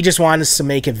he just wanted us to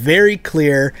make it very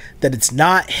clear that it's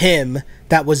not him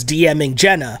that was DMing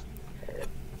Jenna,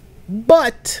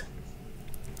 but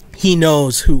he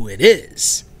knows who it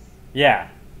is. Yeah.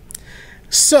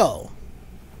 So,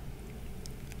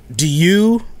 do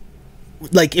you,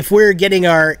 like, if we're getting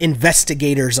our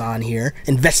investigators on here,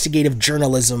 investigative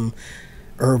journalism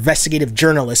or investigative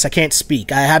journalists, I can't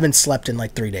speak. I haven't slept in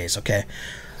like 3 days, okay?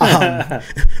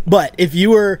 But if you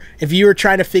were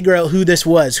trying to figure out who this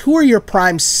was, who are your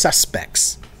prime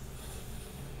suspects?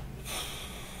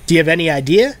 Do you have any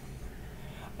idea?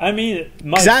 I mean,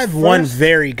 because I have one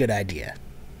very good idea.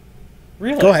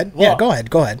 Really? Go ahead. Well, yeah, go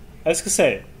ahead. Go ahead. I was going to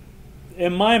say,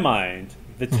 in my mind,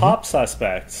 the top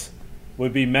suspects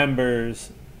would be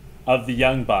members of the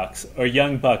Young Bucks or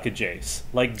Young Buck adjace,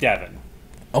 like Devin.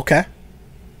 Okay.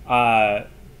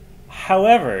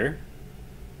 However,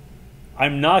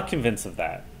 I'm not convinced of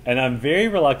that. And I'm very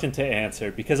reluctant to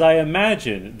answer because I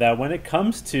imagine that when it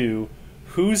comes to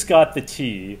who's got the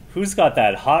tea, who's got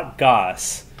that hot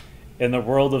goss in the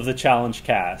world of the Challenge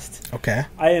cast, okay,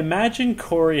 I imagine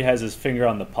Corey has his finger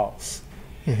on the pulse.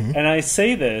 And I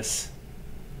say this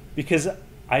because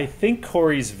I think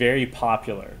Corey's very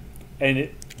popular. And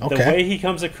the way he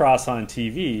comes across on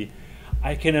TV,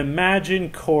 I can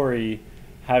imagine Corey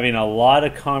having a lot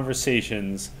of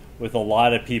conversations with a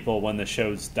lot of people when the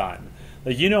show's done.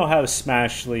 Like, you know how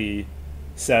Smashley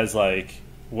says, like,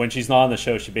 when she's not on the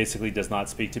show, she basically does not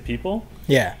speak to people?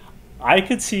 Yeah. I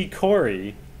could see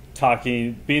Corey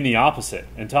being the opposite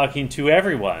and talking to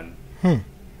everyone.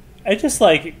 And just,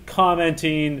 like,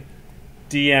 commenting,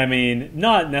 DMing,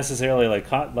 not necessarily,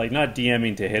 like not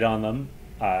DMing to hit on them.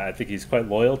 I think he's quite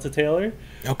loyal to Taylor.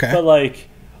 Okay. But, like,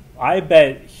 I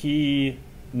bet he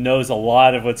knows a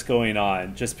lot of what's going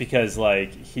on just because,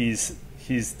 like, he's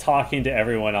talking to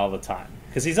everyone all the time.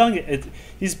 Because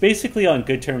he's basically on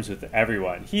good terms with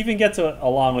everyone. He even gets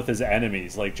along with his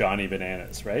enemies, like Johnny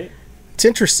Bananas, right? It's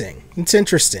interesting. It's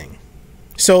interesting.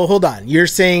 So, hold on. You're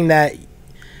saying that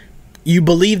you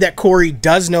believe that Corey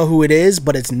does know who it is,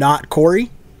 but it's not Corey?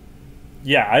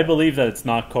 Yeah, I believe that it's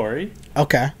not Corey.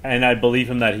 Okay. And I believe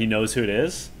him that he knows who it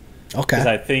is. Okay.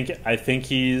 Because I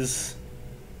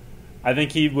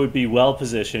think he would be well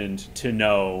positioned to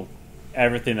know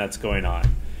everything that's going on.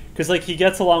 Because, like, he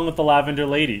gets along with the Lavender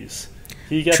Ladies.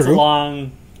 He gets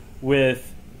along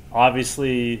with,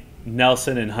 obviously,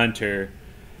 Nelson and Hunter.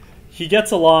 He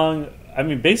gets along, I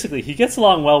mean, basically, he gets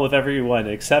along well with everyone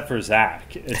except for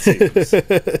Zach, it seems.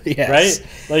 Yes. Right?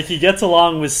 Like, he gets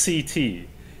along with CT.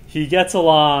 He gets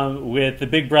along with the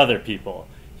Big Brother people.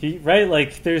 Right?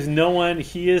 Like, there's no one,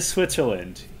 he is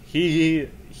Switzerland. He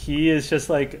is just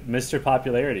like Mr.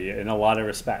 Popularity in a lot of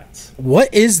respects.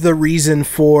 What is the reason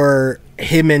for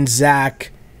him and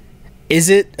Zach? Is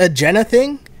it a Jenna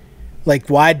thing? Like,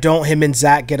 why don't him and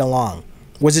Zach get along?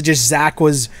 Was it just Zach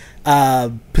was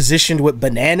positioned with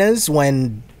bananas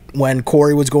when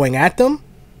Corey was going at them?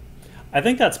 I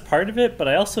think that's part of it, but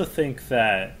I also think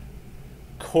that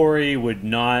Corey would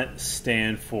not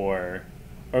stand for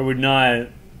or would not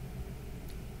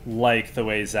like the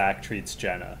way Zach treats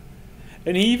Jenna.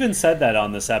 And he even said that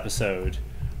on this episode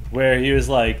where he was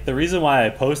like, the reason why I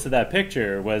posted that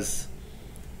picture was,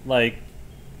 like,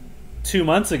 2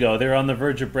 months ago they were on the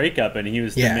verge of breakup and he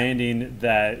was demanding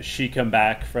that she come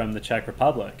back from the Czech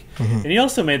Republic. And he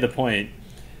also made the point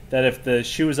that if the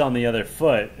shoe was on the other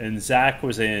foot and Zach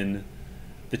was in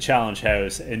the Challenge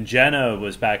house and Jenna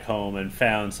was back home and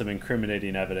found some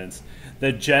incriminating evidence,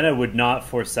 that Jenna would not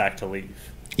force Zach to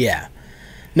leave. Yeah.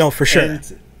 No, for sure.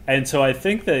 And so I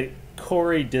think that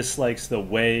Corey dislikes the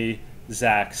way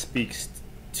Zach speaks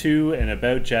to and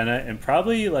about Jenna and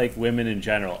probably, like, women in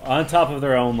general, on top of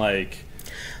their own, like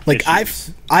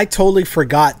issues. I totally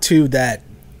forgot too that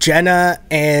Jenna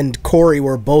and Corey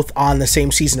were both on the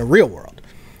same season of Real World,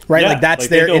 right? Like, that's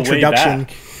their introduction.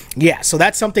 Yeah, so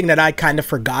that's something that I kind of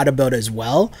forgot about as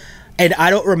well. And I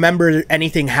don't remember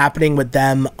anything happening with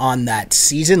them on that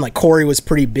season. Like, Corey was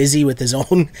pretty busy with his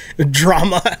own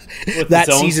drama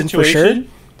that season for sure.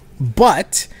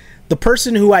 But the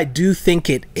person who I do think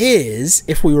it is,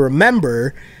 if we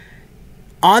remember,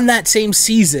 on that same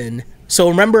season, so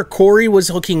remember Corey was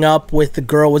hooking up with the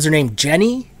girl, what's her name,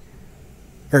 Jenny?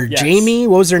 Or Jamie?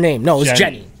 What was her name? No, it was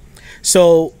Jenny.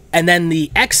 So, and then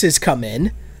the exes come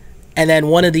in, and then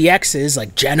one of the exes,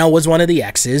 like Jenna was one of the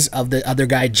exes of the other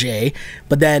guy, Jay,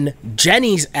 but then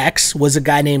Jenny's ex was a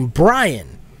guy named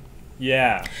Brian.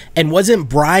 Yeah. And wasn't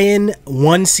Brian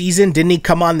one season, didn't he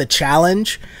come on the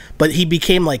challenge, but he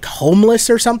became like homeless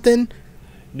or something?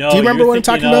 No, do you remember what I'm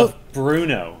talking about?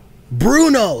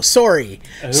 Bruno, sorry.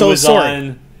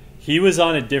 He was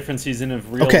on a different season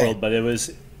of Real World, but it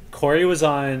was Corey was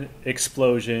on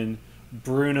Explosion,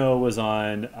 Bruno was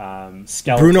on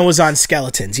Skeletons. Bruno was on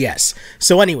Skeletons, yes.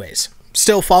 So anyways,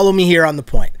 still follow me here on the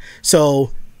point. So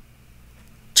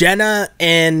Jenna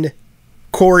and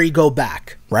Corey go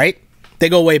back, right? They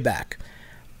go way back.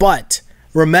 But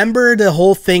remember the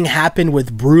whole thing happened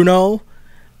with Bruno,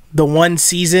 the one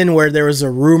season where there was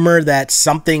a rumor that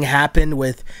something happened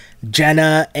with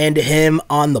Jenna and him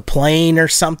on the plane or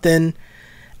something,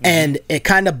 and it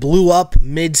kind of blew up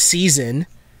mid-season.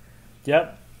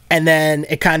 Yep. And then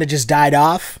it kind of just died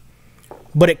off.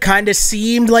 But it kind of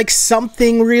seemed like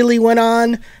something really went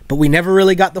on, but we never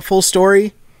really got the full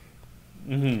story.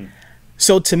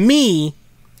 So to me,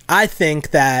 I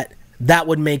think that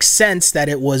would make sense that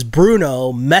it was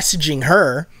Bruno messaging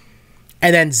her,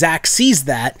 and then Zach sees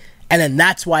that, and then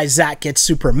that's why Zach gets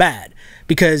super mad,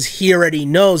 because he already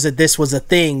knows that this was a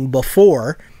thing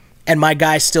before, and my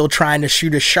guy's still trying to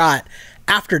shoot a shot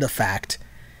after the fact.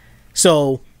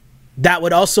 So that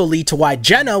would also lead to why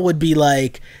Jenna would be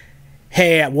like,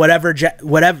 hey,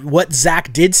 what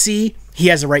Zach did see, he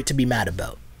has a right to be mad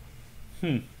about.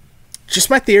 Just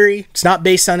my theory. It's not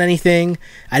based on anything.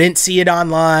 I didn't see it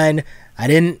online. I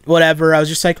didn't whatever. I was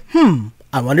just like,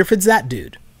 I wonder if it's that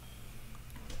dude.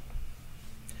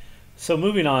 So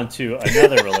moving on to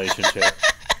another relationship.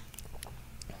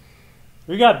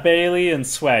 We got Bailey and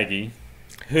Swaggy,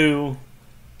 who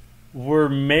were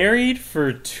married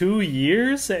for 2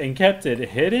 years and kept it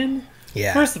hidden.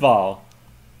 Yeah. First of all,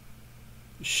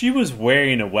 she was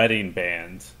wearing a wedding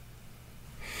band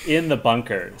in the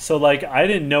bunker. So, like, I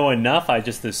didn't know enough. I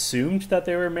just assumed that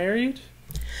they were married.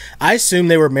 I assumed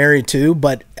they were married too,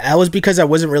 but that was because I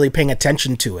wasn't really paying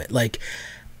attention to it. Like,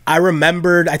 I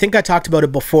remembered, I think I talked about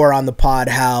it before on the pod,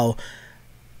 how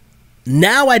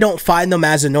now I don't find them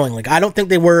as annoying. Like, I don't think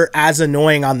they were as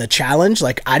annoying on the challenge.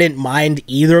 Like, I didn't mind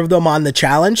either of them on the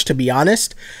challenge, to be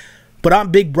honest. But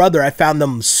on Big Brother, I found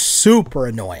them super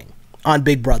annoying on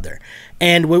Big Brother.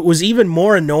 And what was even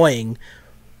more annoying,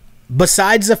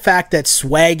 besides the fact that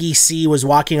Swaggy C was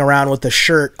walking around with a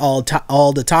shirt all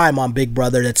the time on Big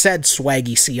Brother that said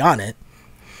Swaggy C on it,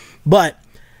 but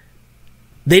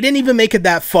they didn't even make it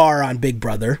that far on Big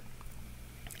Brother.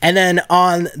 And then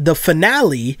on the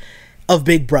finale of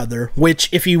Big Brother, which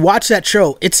if you watch that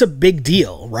show, it's a big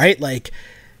deal, right? Like,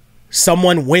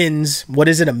 someone wins, what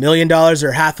is it, $1 million or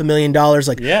 $500,000?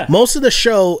 Like, yeah. Most of the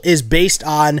show is based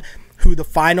on who the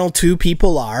final two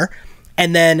people are,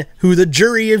 and then who the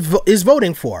jury is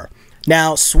voting for.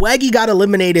 Now, Swaggy got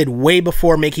eliminated way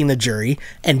before making the jury,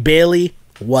 and Bailey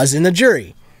was in the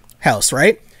jury house,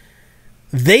 right?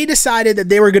 They decided that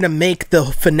they were going to make the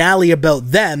finale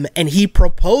about them, and he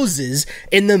proposes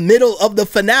in the middle of the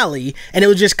finale, and it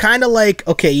was just kind of like,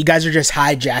 okay, you guys are just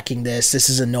hijacking this. This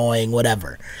is annoying,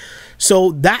 whatever.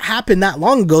 So that happened that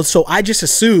long ago, so I just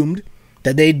assumed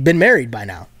that they'd been married by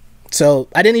now. So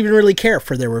I didn't even really care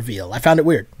for their reveal. I found it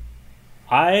weird.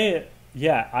 I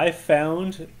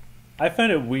found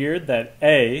it weird that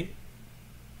they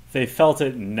felt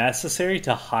it necessary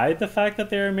to hide the fact that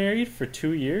they were married for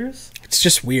 2 years. It's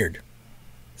just weird.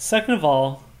 Second of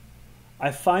all,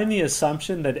 I find the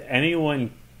assumption that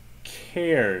anyone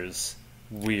cares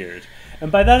weird.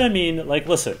 And by that I mean, like,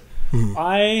 listen,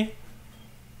 I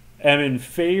am in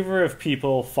favor of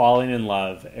people falling in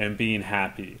love and being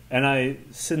happy. And I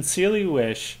sincerely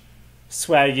wish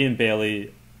Swaggy and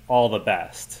Bailey all the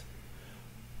best.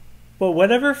 But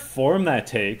whatever form that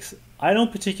takes, I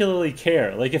don't particularly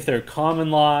care. Like, if they're common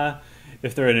law,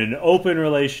 if they're in an open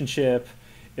relationship,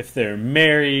 if they're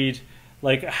married,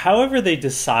 like, however they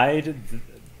decide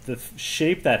the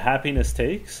shape that happiness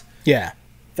takes, yeah,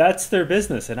 that's their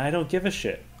business, and I don't give a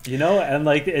shit. You know? And,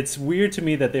 like, it's weird to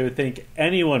me that they would think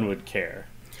anyone would care.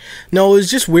 No, it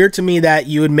was just weird to me that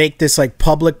you would make this, like,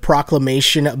 public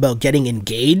proclamation about getting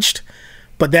engaged,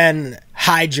 but then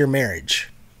hide your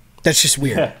marriage. That's just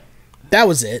weird. Yeah. That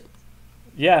was it.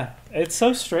 Yeah, it's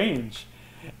so strange.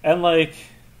 And, like,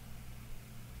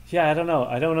 yeah, I don't know.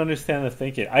 I don't understand the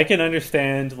thinking. I can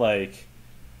understand, like,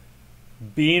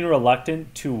 being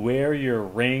reluctant to wear your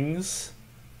rings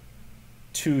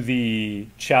to the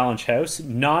challenge house,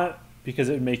 not because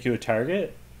it would make you a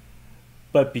target,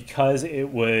 but because it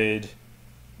would,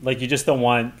 like, you just don't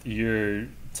want to,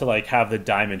 like, have the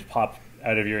diamond pop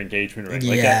out of your engagement ring.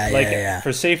 Like,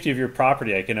 for safety of your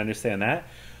property, I can understand that.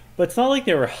 But it's not like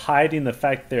they were hiding the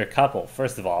fact that they're a couple.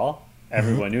 First of all,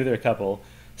 everyone knew they're a couple.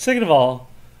 Second of all,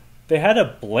 they had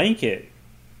a blanket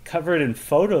covered in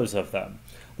photos of them.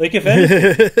 Like, if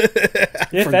anything,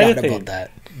 about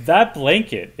that. That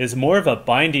blanket is more of a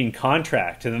binding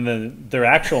contract than their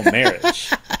actual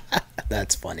marriage.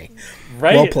 That's funny.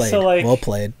 Right? Well played. So, like, well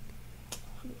played.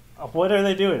 What are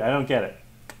they doing? I don't get it.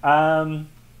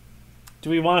 Do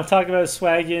we want to talk about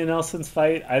Swaggy and Nelson's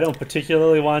fight? I don't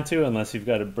particularly want to, unless you've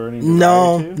got a burning desire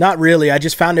No, to. not really. I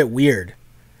just found it weird.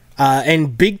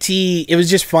 And Big T, it was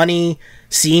just funny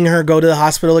seeing her go to the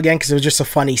hospital again because it was just a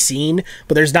funny scene.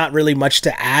 But there's not really much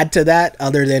to add to that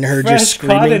other than her just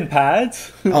screaming. Cotton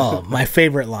pads. Oh, my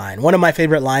favorite line. One of my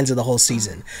favorite lines of the whole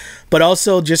season. But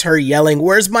also just her yelling,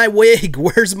 "Where's my wig?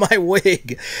 Where's my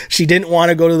wig?" She didn't want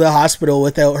to go to the hospital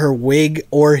without her wig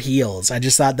or heels. I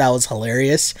just thought that was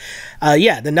hilarious.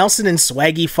 Yeah, the Nelson and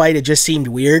Swaggy fight, it just seemed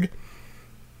weird.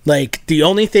 Like, the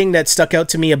only thing that stuck out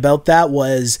to me about that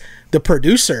was the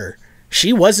producer.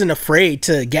 She wasn't afraid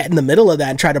to get in the middle of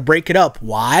that and try to break it up.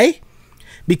 Why?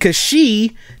 Because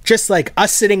she, just like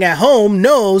us sitting at home,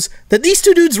 knows that these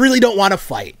two dudes really don't want to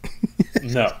fight.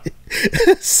 No.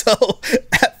 So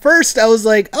at first I was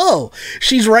like, oh,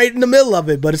 she's right in the middle of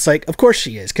it. But it's like, of course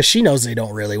she is, because she knows they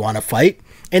don't really want to fight.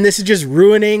 And this is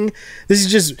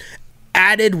just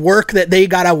added work that they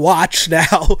gotta watch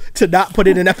now to not put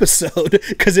in an episode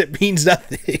because it means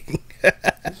nothing.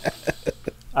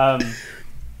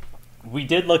 We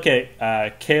did look at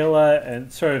Kayla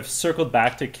and sort of circled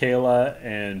back to Kayla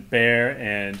and Bear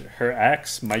and her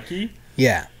ex, Mikey.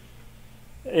 Yeah.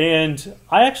 And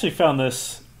I actually found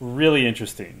this really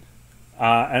interesting.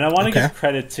 And I want to give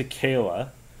credit to Kayla,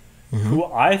 who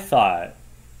I thought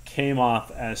came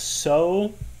off as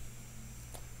so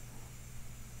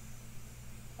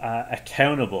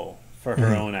accountable for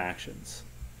her own actions.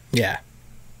 Yeah.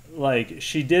 Like,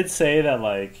 she did say that,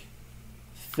 like,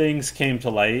 things came to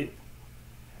light.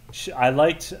 I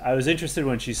was interested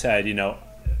when she said, you know,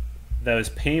 that it was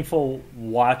painful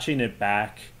watching it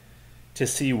back to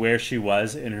see where she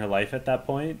was in her life at that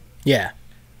point. Yeah.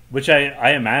 Which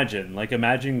I imagine. Like,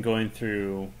 imagine going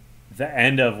through the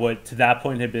end of what to that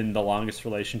point had been the longest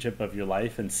relationship of your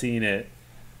life and seeing it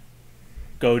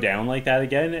go down like that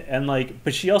again. And, like,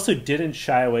 but she also didn't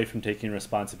shy away from taking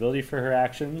responsibility for her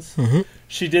actions.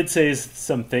 She did say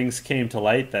some things came to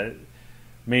light that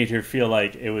made her feel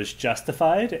like it was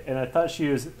justified. And I thought she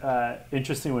was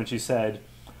interesting when she said,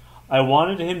 "I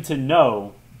wanted him to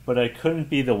know, but I couldn't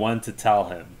be the one to tell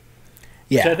him."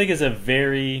 Yeah. Which I think is a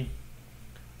very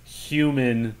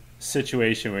human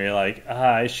situation where you're like,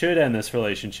 I should end this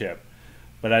relationship,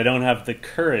 but I don't have the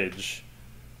courage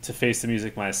to face the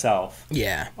music myself.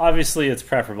 Yeah. Obviously, it's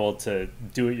preferable to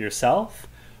do it yourself,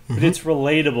 but it's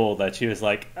relatable that she was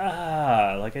like,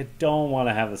 like, I don't want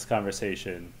to have this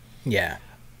conversation. Yeah.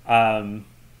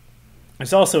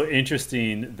 It's also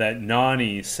interesting that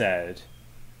Nany said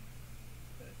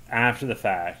after the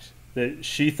fact that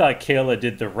she thought Kayla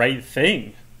did the right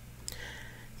thing.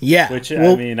 Yeah. Which,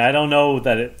 I mean, I don't know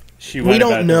that she went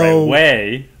about it the right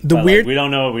way. We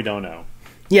don't know what we don't know.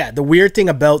 Yeah, the weird thing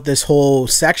about this whole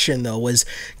section, though, was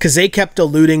because they kept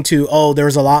alluding to, oh,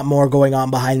 there's a lot more going on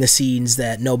behind the scenes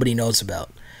that nobody knows about.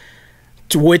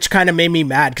 Which kind of made me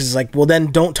mad, because it's like, well,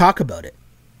 then don't talk about it.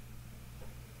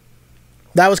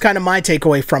 That was kind of my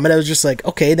takeaway from it. I was just like,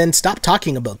 okay, then stop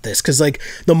talking about this. Because, like,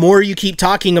 the more you keep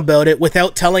talking about it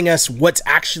without telling us what's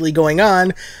actually going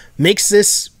on makes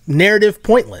this narrative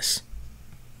pointless.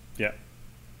 Yeah.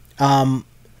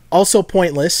 Also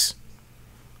pointless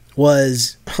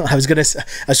was, I was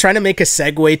trying to make a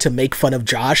segue to make fun of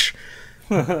Josh.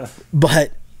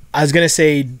 But I was going to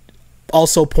say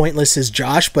also pointless is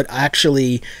Josh, but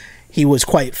actually he was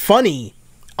quite funny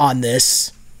on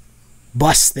this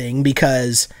bus thing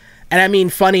because, and I mean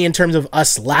funny in terms of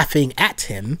us laughing at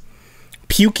him,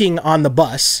 puking on the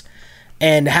bus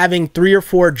and having 3 or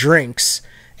 4 drinks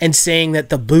and saying that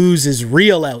the booze is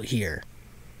real out here.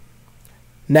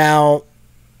 Now,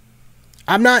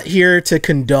 I'm not here to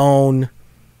condone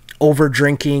over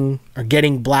drinking or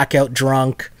getting blackout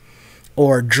drunk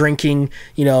or drinking,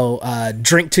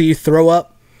 drink till you throw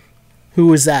up. Who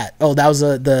was that? Oh, that was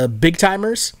the Big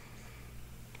Timers.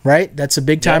 Right? That's the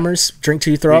Big Timers. Yep. Drink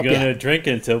till you throw up. We're going to drink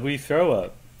until we throw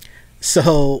up.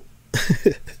 So,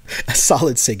 a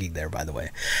solid singing there, by the way.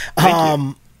 Thank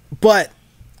you. But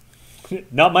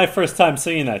not my first time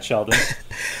singing that, Sheldon.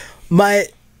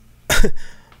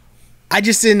 I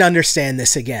just didn't understand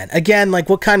this again. Again, like,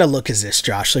 what kind of look is this,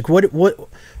 Josh? Like,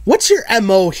 what's your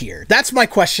MO here? That's my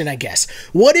question, I guess.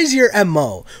 What is your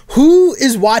MO? Who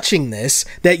is watching this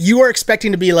that you are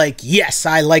expecting to be like, yes,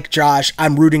 I like Josh,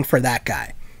 I'm rooting for that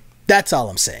guy? That's all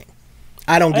I'm saying.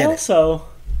 I don't get it.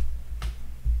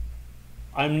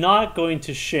 I'm not going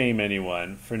to shame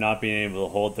anyone for not being able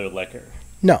to hold their liquor.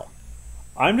 No.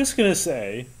 I'm just going to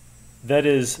say that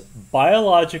is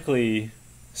biologically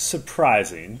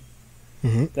surprising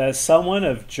that someone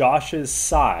of Josh's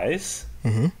size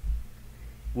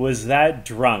was that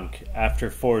drunk after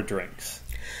 4 drinks.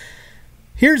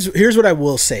 Here's what I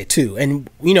will say too, and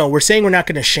we're saying we're not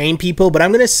going to shame people, but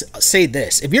I'm going to say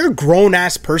this: if you're a grown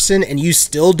ass person and you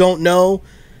still don't know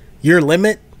your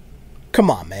limit,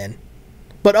 come on, man.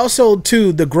 But also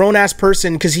too, the grown ass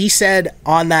person, because he said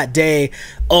on that day,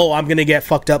 "Oh, I'm going to get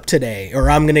fucked up today," or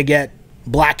 "I'm going to get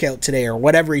blackout today," or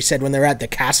whatever he said when they're at the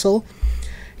castle.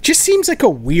 Just seems like a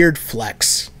weird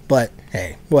flex, but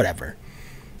hey, whatever.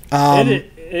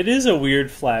 It is a weird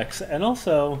flex, and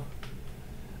also,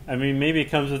 I mean, maybe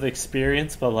it comes with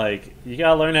experience, but like, you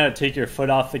gotta learn how to take your foot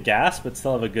off the gas, but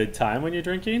still have a good time when you're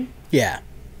drinking. Yeah.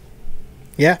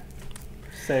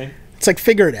 Same. It's like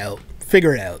figure it out.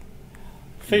 Figure it out,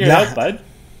 bud.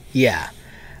 Yeah.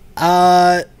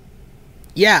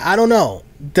 Yeah. I don't know.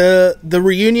 The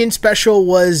reunion special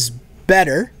was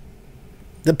better.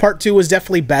 The part 2 was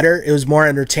definitely better. It was more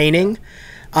entertaining.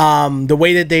 The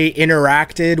way that they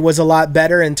interacted was a lot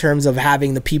better in terms of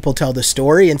having the people tell the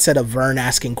story instead of Vern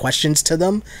asking questions to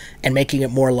them and making it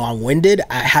more long-winded.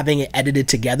 Having it edited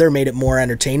together made it more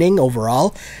entertaining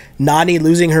overall. Nany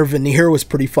losing her veneer was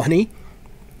pretty funny.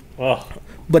 Oh.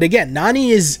 But again, Nany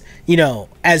is,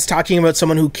 as talking about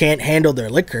someone who can't handle their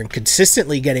liquor and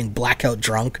consistently getting blackout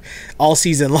drunk all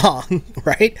season long,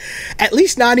 right? At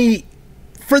least Nany,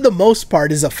 for the most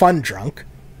part, is a fun drunk.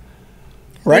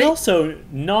 Right? But also,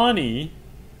 Nany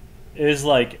is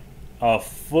like a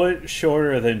foot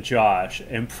shorter than Josh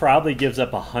and probably gives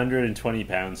up 120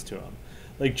 pounds to him.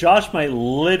 Like, Josh might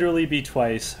literally be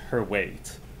twice her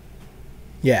weight.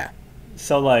 Yeah.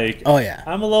 So, like, oh, yeah.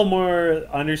 I'm a little more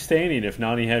understanding if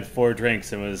Nany had 4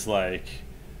 drinks and was, like,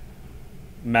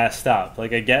 messed up.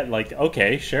 Like, I get, like,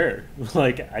 okay, sure.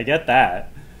 Like, I get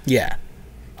that. Yeah.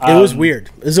 It was weird.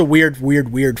 It was a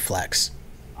weird flex.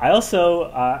 I also,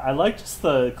 I like just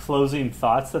the closing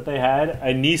thoughts that they had.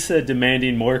 Anissa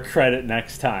demanding more credit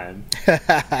next time.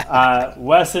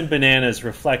 Wes and Bananas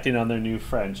reflecting on their new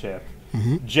friendship.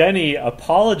 Jenny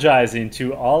apologizing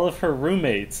to all of her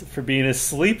roommates for being a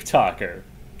sleep talker.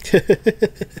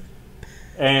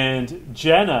 And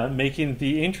Jenna making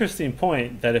the interesting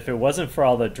point that if it wasn't for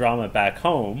all the drama back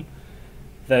home,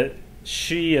 that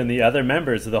she and the other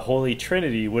members of the Holy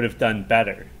Trinity would have done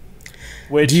better.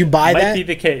 Which do you buy might that? Be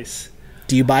the case.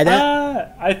 Do you buy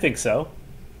that? I think so.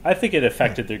 I think it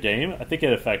affected their game. I think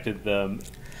it affected them.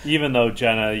 Even though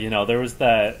Jenna, there was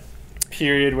that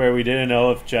period where we didn't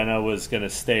know if Jenna was going to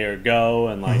stay or go,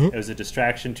 and like it was a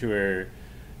distraction to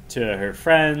her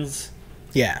friends.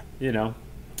 Yeah. No,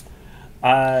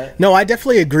 I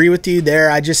definitely agree with you there.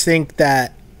 I just think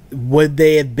that would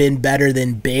they have been better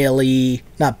than Bailey?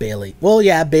 Not Bailey. Well,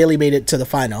 yeah, Bailey made it to the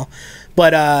final.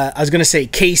 But I was going to say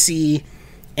Casey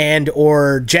and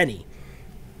or Jenny.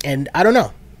 And I don't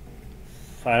know.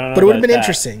 But it would have been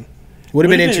interesting. Would have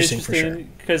been interesting for sure.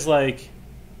 Because, like,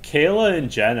 Kayla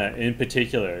and Jenna in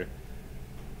particular,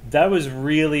 that was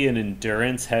really an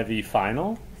endurance-heavy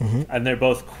final. And they're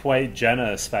both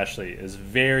Jenna especially, is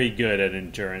very good at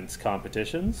endurance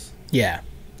competitions. Yeah.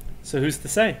 So who's to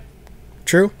say?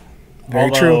 True.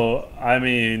 Very true. I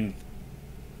mean,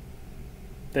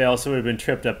 they also would have been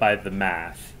tripped up by the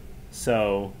math.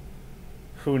 So,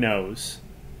 who knows?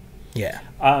 Yeah.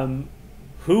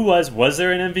 Was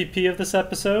there an MVP of this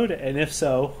episode? And if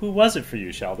so, who was it for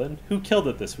you, Sheldon? Who killed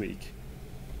it this week?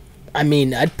 I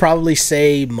mean, I'd probably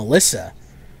say Melissa.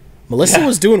 Melissa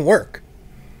was doing work.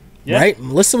 Yeah. Right?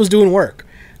 Melissa was doing work.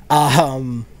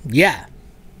 Yeah.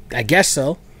 I guess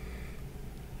so.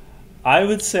 I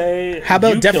would say... How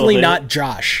about definitely not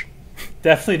Josh?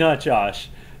 Definitely not Josh.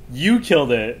 You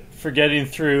killed it for getting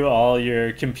through all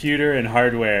your computer and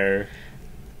hardware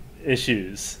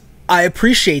issues. I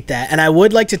appreciate that, and I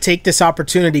would like to take this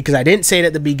opportunity, because I didn't say it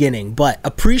at the beginning, but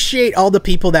appreciate all the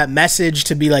people that messaged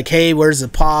to be like, hey, where's the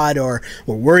pod, or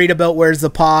we're worried about where's the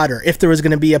pod, or if there was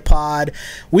going to be a pod.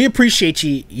 We appreciate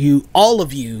you, all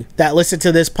of you that listen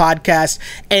to this podcast,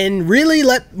 and really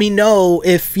let me know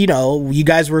if, you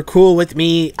guys were cool with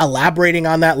me elaborating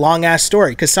on that long-ass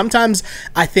story, because sometimes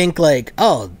I think, like,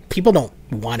 oh, people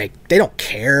they don't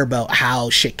care about how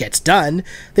shit gets done.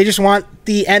 They just want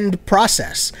the end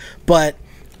process. But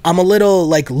I'm a little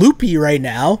like loopy right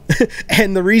now.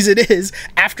 And the reason is,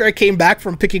 after I came back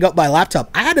from picking up my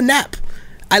laptop, I had a nap.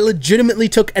 I legitimately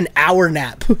took an hour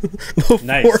nap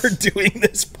before doing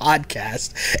this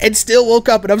podcast, and still woke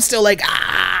up and I'm still like,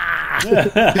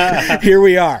 here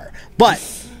we are. But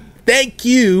thank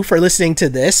you for listening to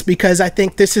this, because I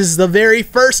think this is the very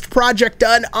first project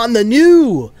done on the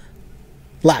new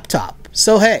laptop.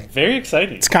 So, hey. Very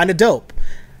exciting. It's kind of dope.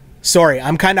 Sorry,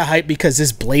 I'm kind of hyped because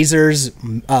this Blazers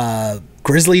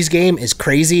Grizzlies game is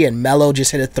crazy, and Melo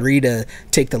just hit a 3 to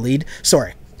take the lead.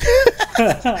 Sorry.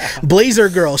 Blazer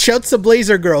Girl. Shouts to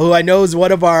Blazer Girl, who I know is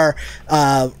one of our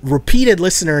repeated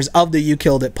listeners of the You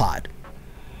Killed It pod.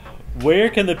 Where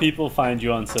can the people find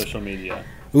you on social media?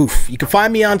 Oof. You can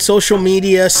find me on social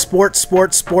media, sports,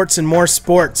 and more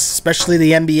sports, especially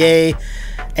the NBA,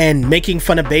 and making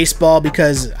fun of baseball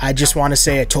because I just want to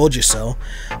say I told you so.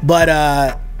 But,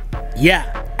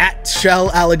 yeah, at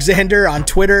Shell Alexander on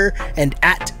Twitter and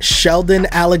at Sheldon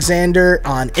Alexander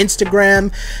on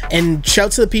Instagram. And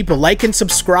shout to the people, like and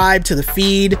subscribe to the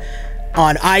feed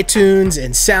on iTunes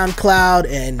and SoundCloud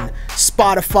and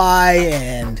Spotify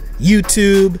and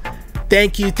YouTube.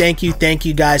 Thank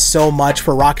you guys so much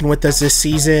for rocking with us this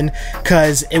season,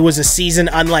 because it was a season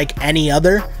unlike any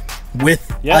other.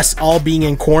 With us all being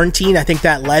in quarantine, I think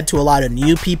that led to a lot of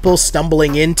new people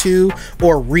stumbling into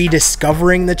or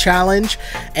rediscovering the challenge.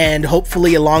 And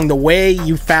hopefully along the way,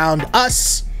 you found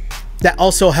us that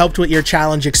also helped with your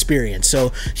challenge experience.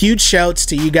 So huge shouts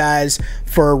to you guys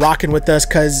for rocking with us,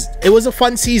 because it was a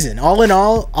fun season. All in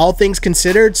all things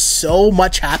considered, so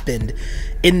much happened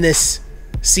in this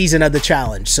season of the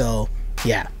challenge. So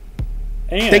yeah,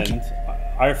 and thank you.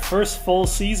 Our first full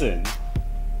season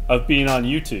of being on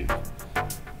YouTube.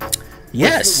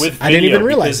 Yes, with video, I didn't even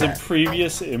realize that.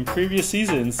 In previous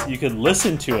seasons, you could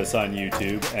listen to us on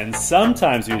YouTube, and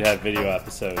sometimes we'd have video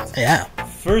episodes. Yeah.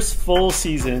 First full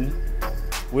season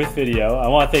with video. I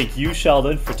want to thank you,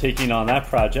 Sheldon, for taking on that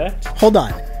project. Hold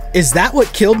on. Is that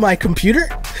what killed my computer?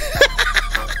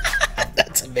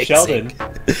 That's amazing. Sheldon,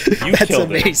 you That's killed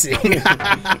amazing.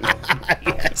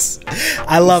 Yes.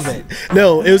 I love it.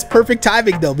 No, it was perfect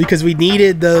timing though, because I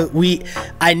needed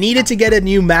to get a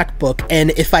new MacBook,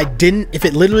 and if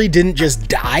it literally didn't just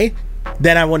die,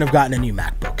 then I wouldn't have gotten a new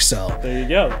MacBook. So there you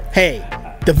go. Hey,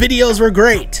 the videos were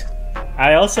great.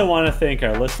 I also want to thank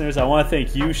our listeners. I want to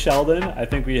thank you, Sheldon. I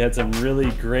think we had some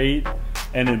really great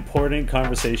and important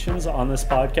conversations on this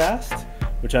podcast,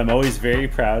 which I'm always very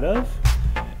proud of.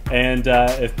 And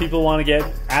if people want to get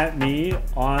at me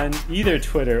on either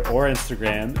Twitter or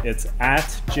Instagram, it's at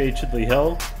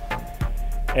jchidleyhill.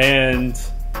 And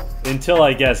until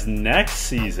I guess next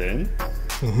season,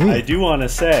 I do want to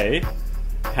say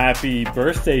happy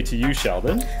birthday to you,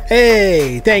 Sheldon.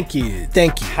 Hey, thank you.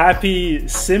 Happy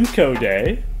Simcoe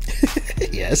Day.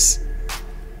 Yes.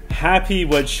 Happy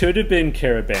what should have been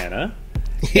Caravana.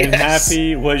 Yes. And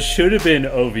happy what should have been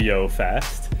OVO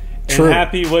Fest. True. And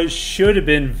happy what should have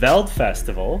been Veld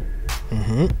Festival.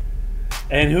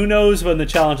 And who knows when the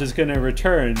challenge is going to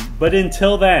return. But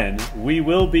until then, we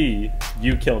will be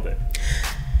You Killed It.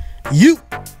 You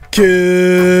Killed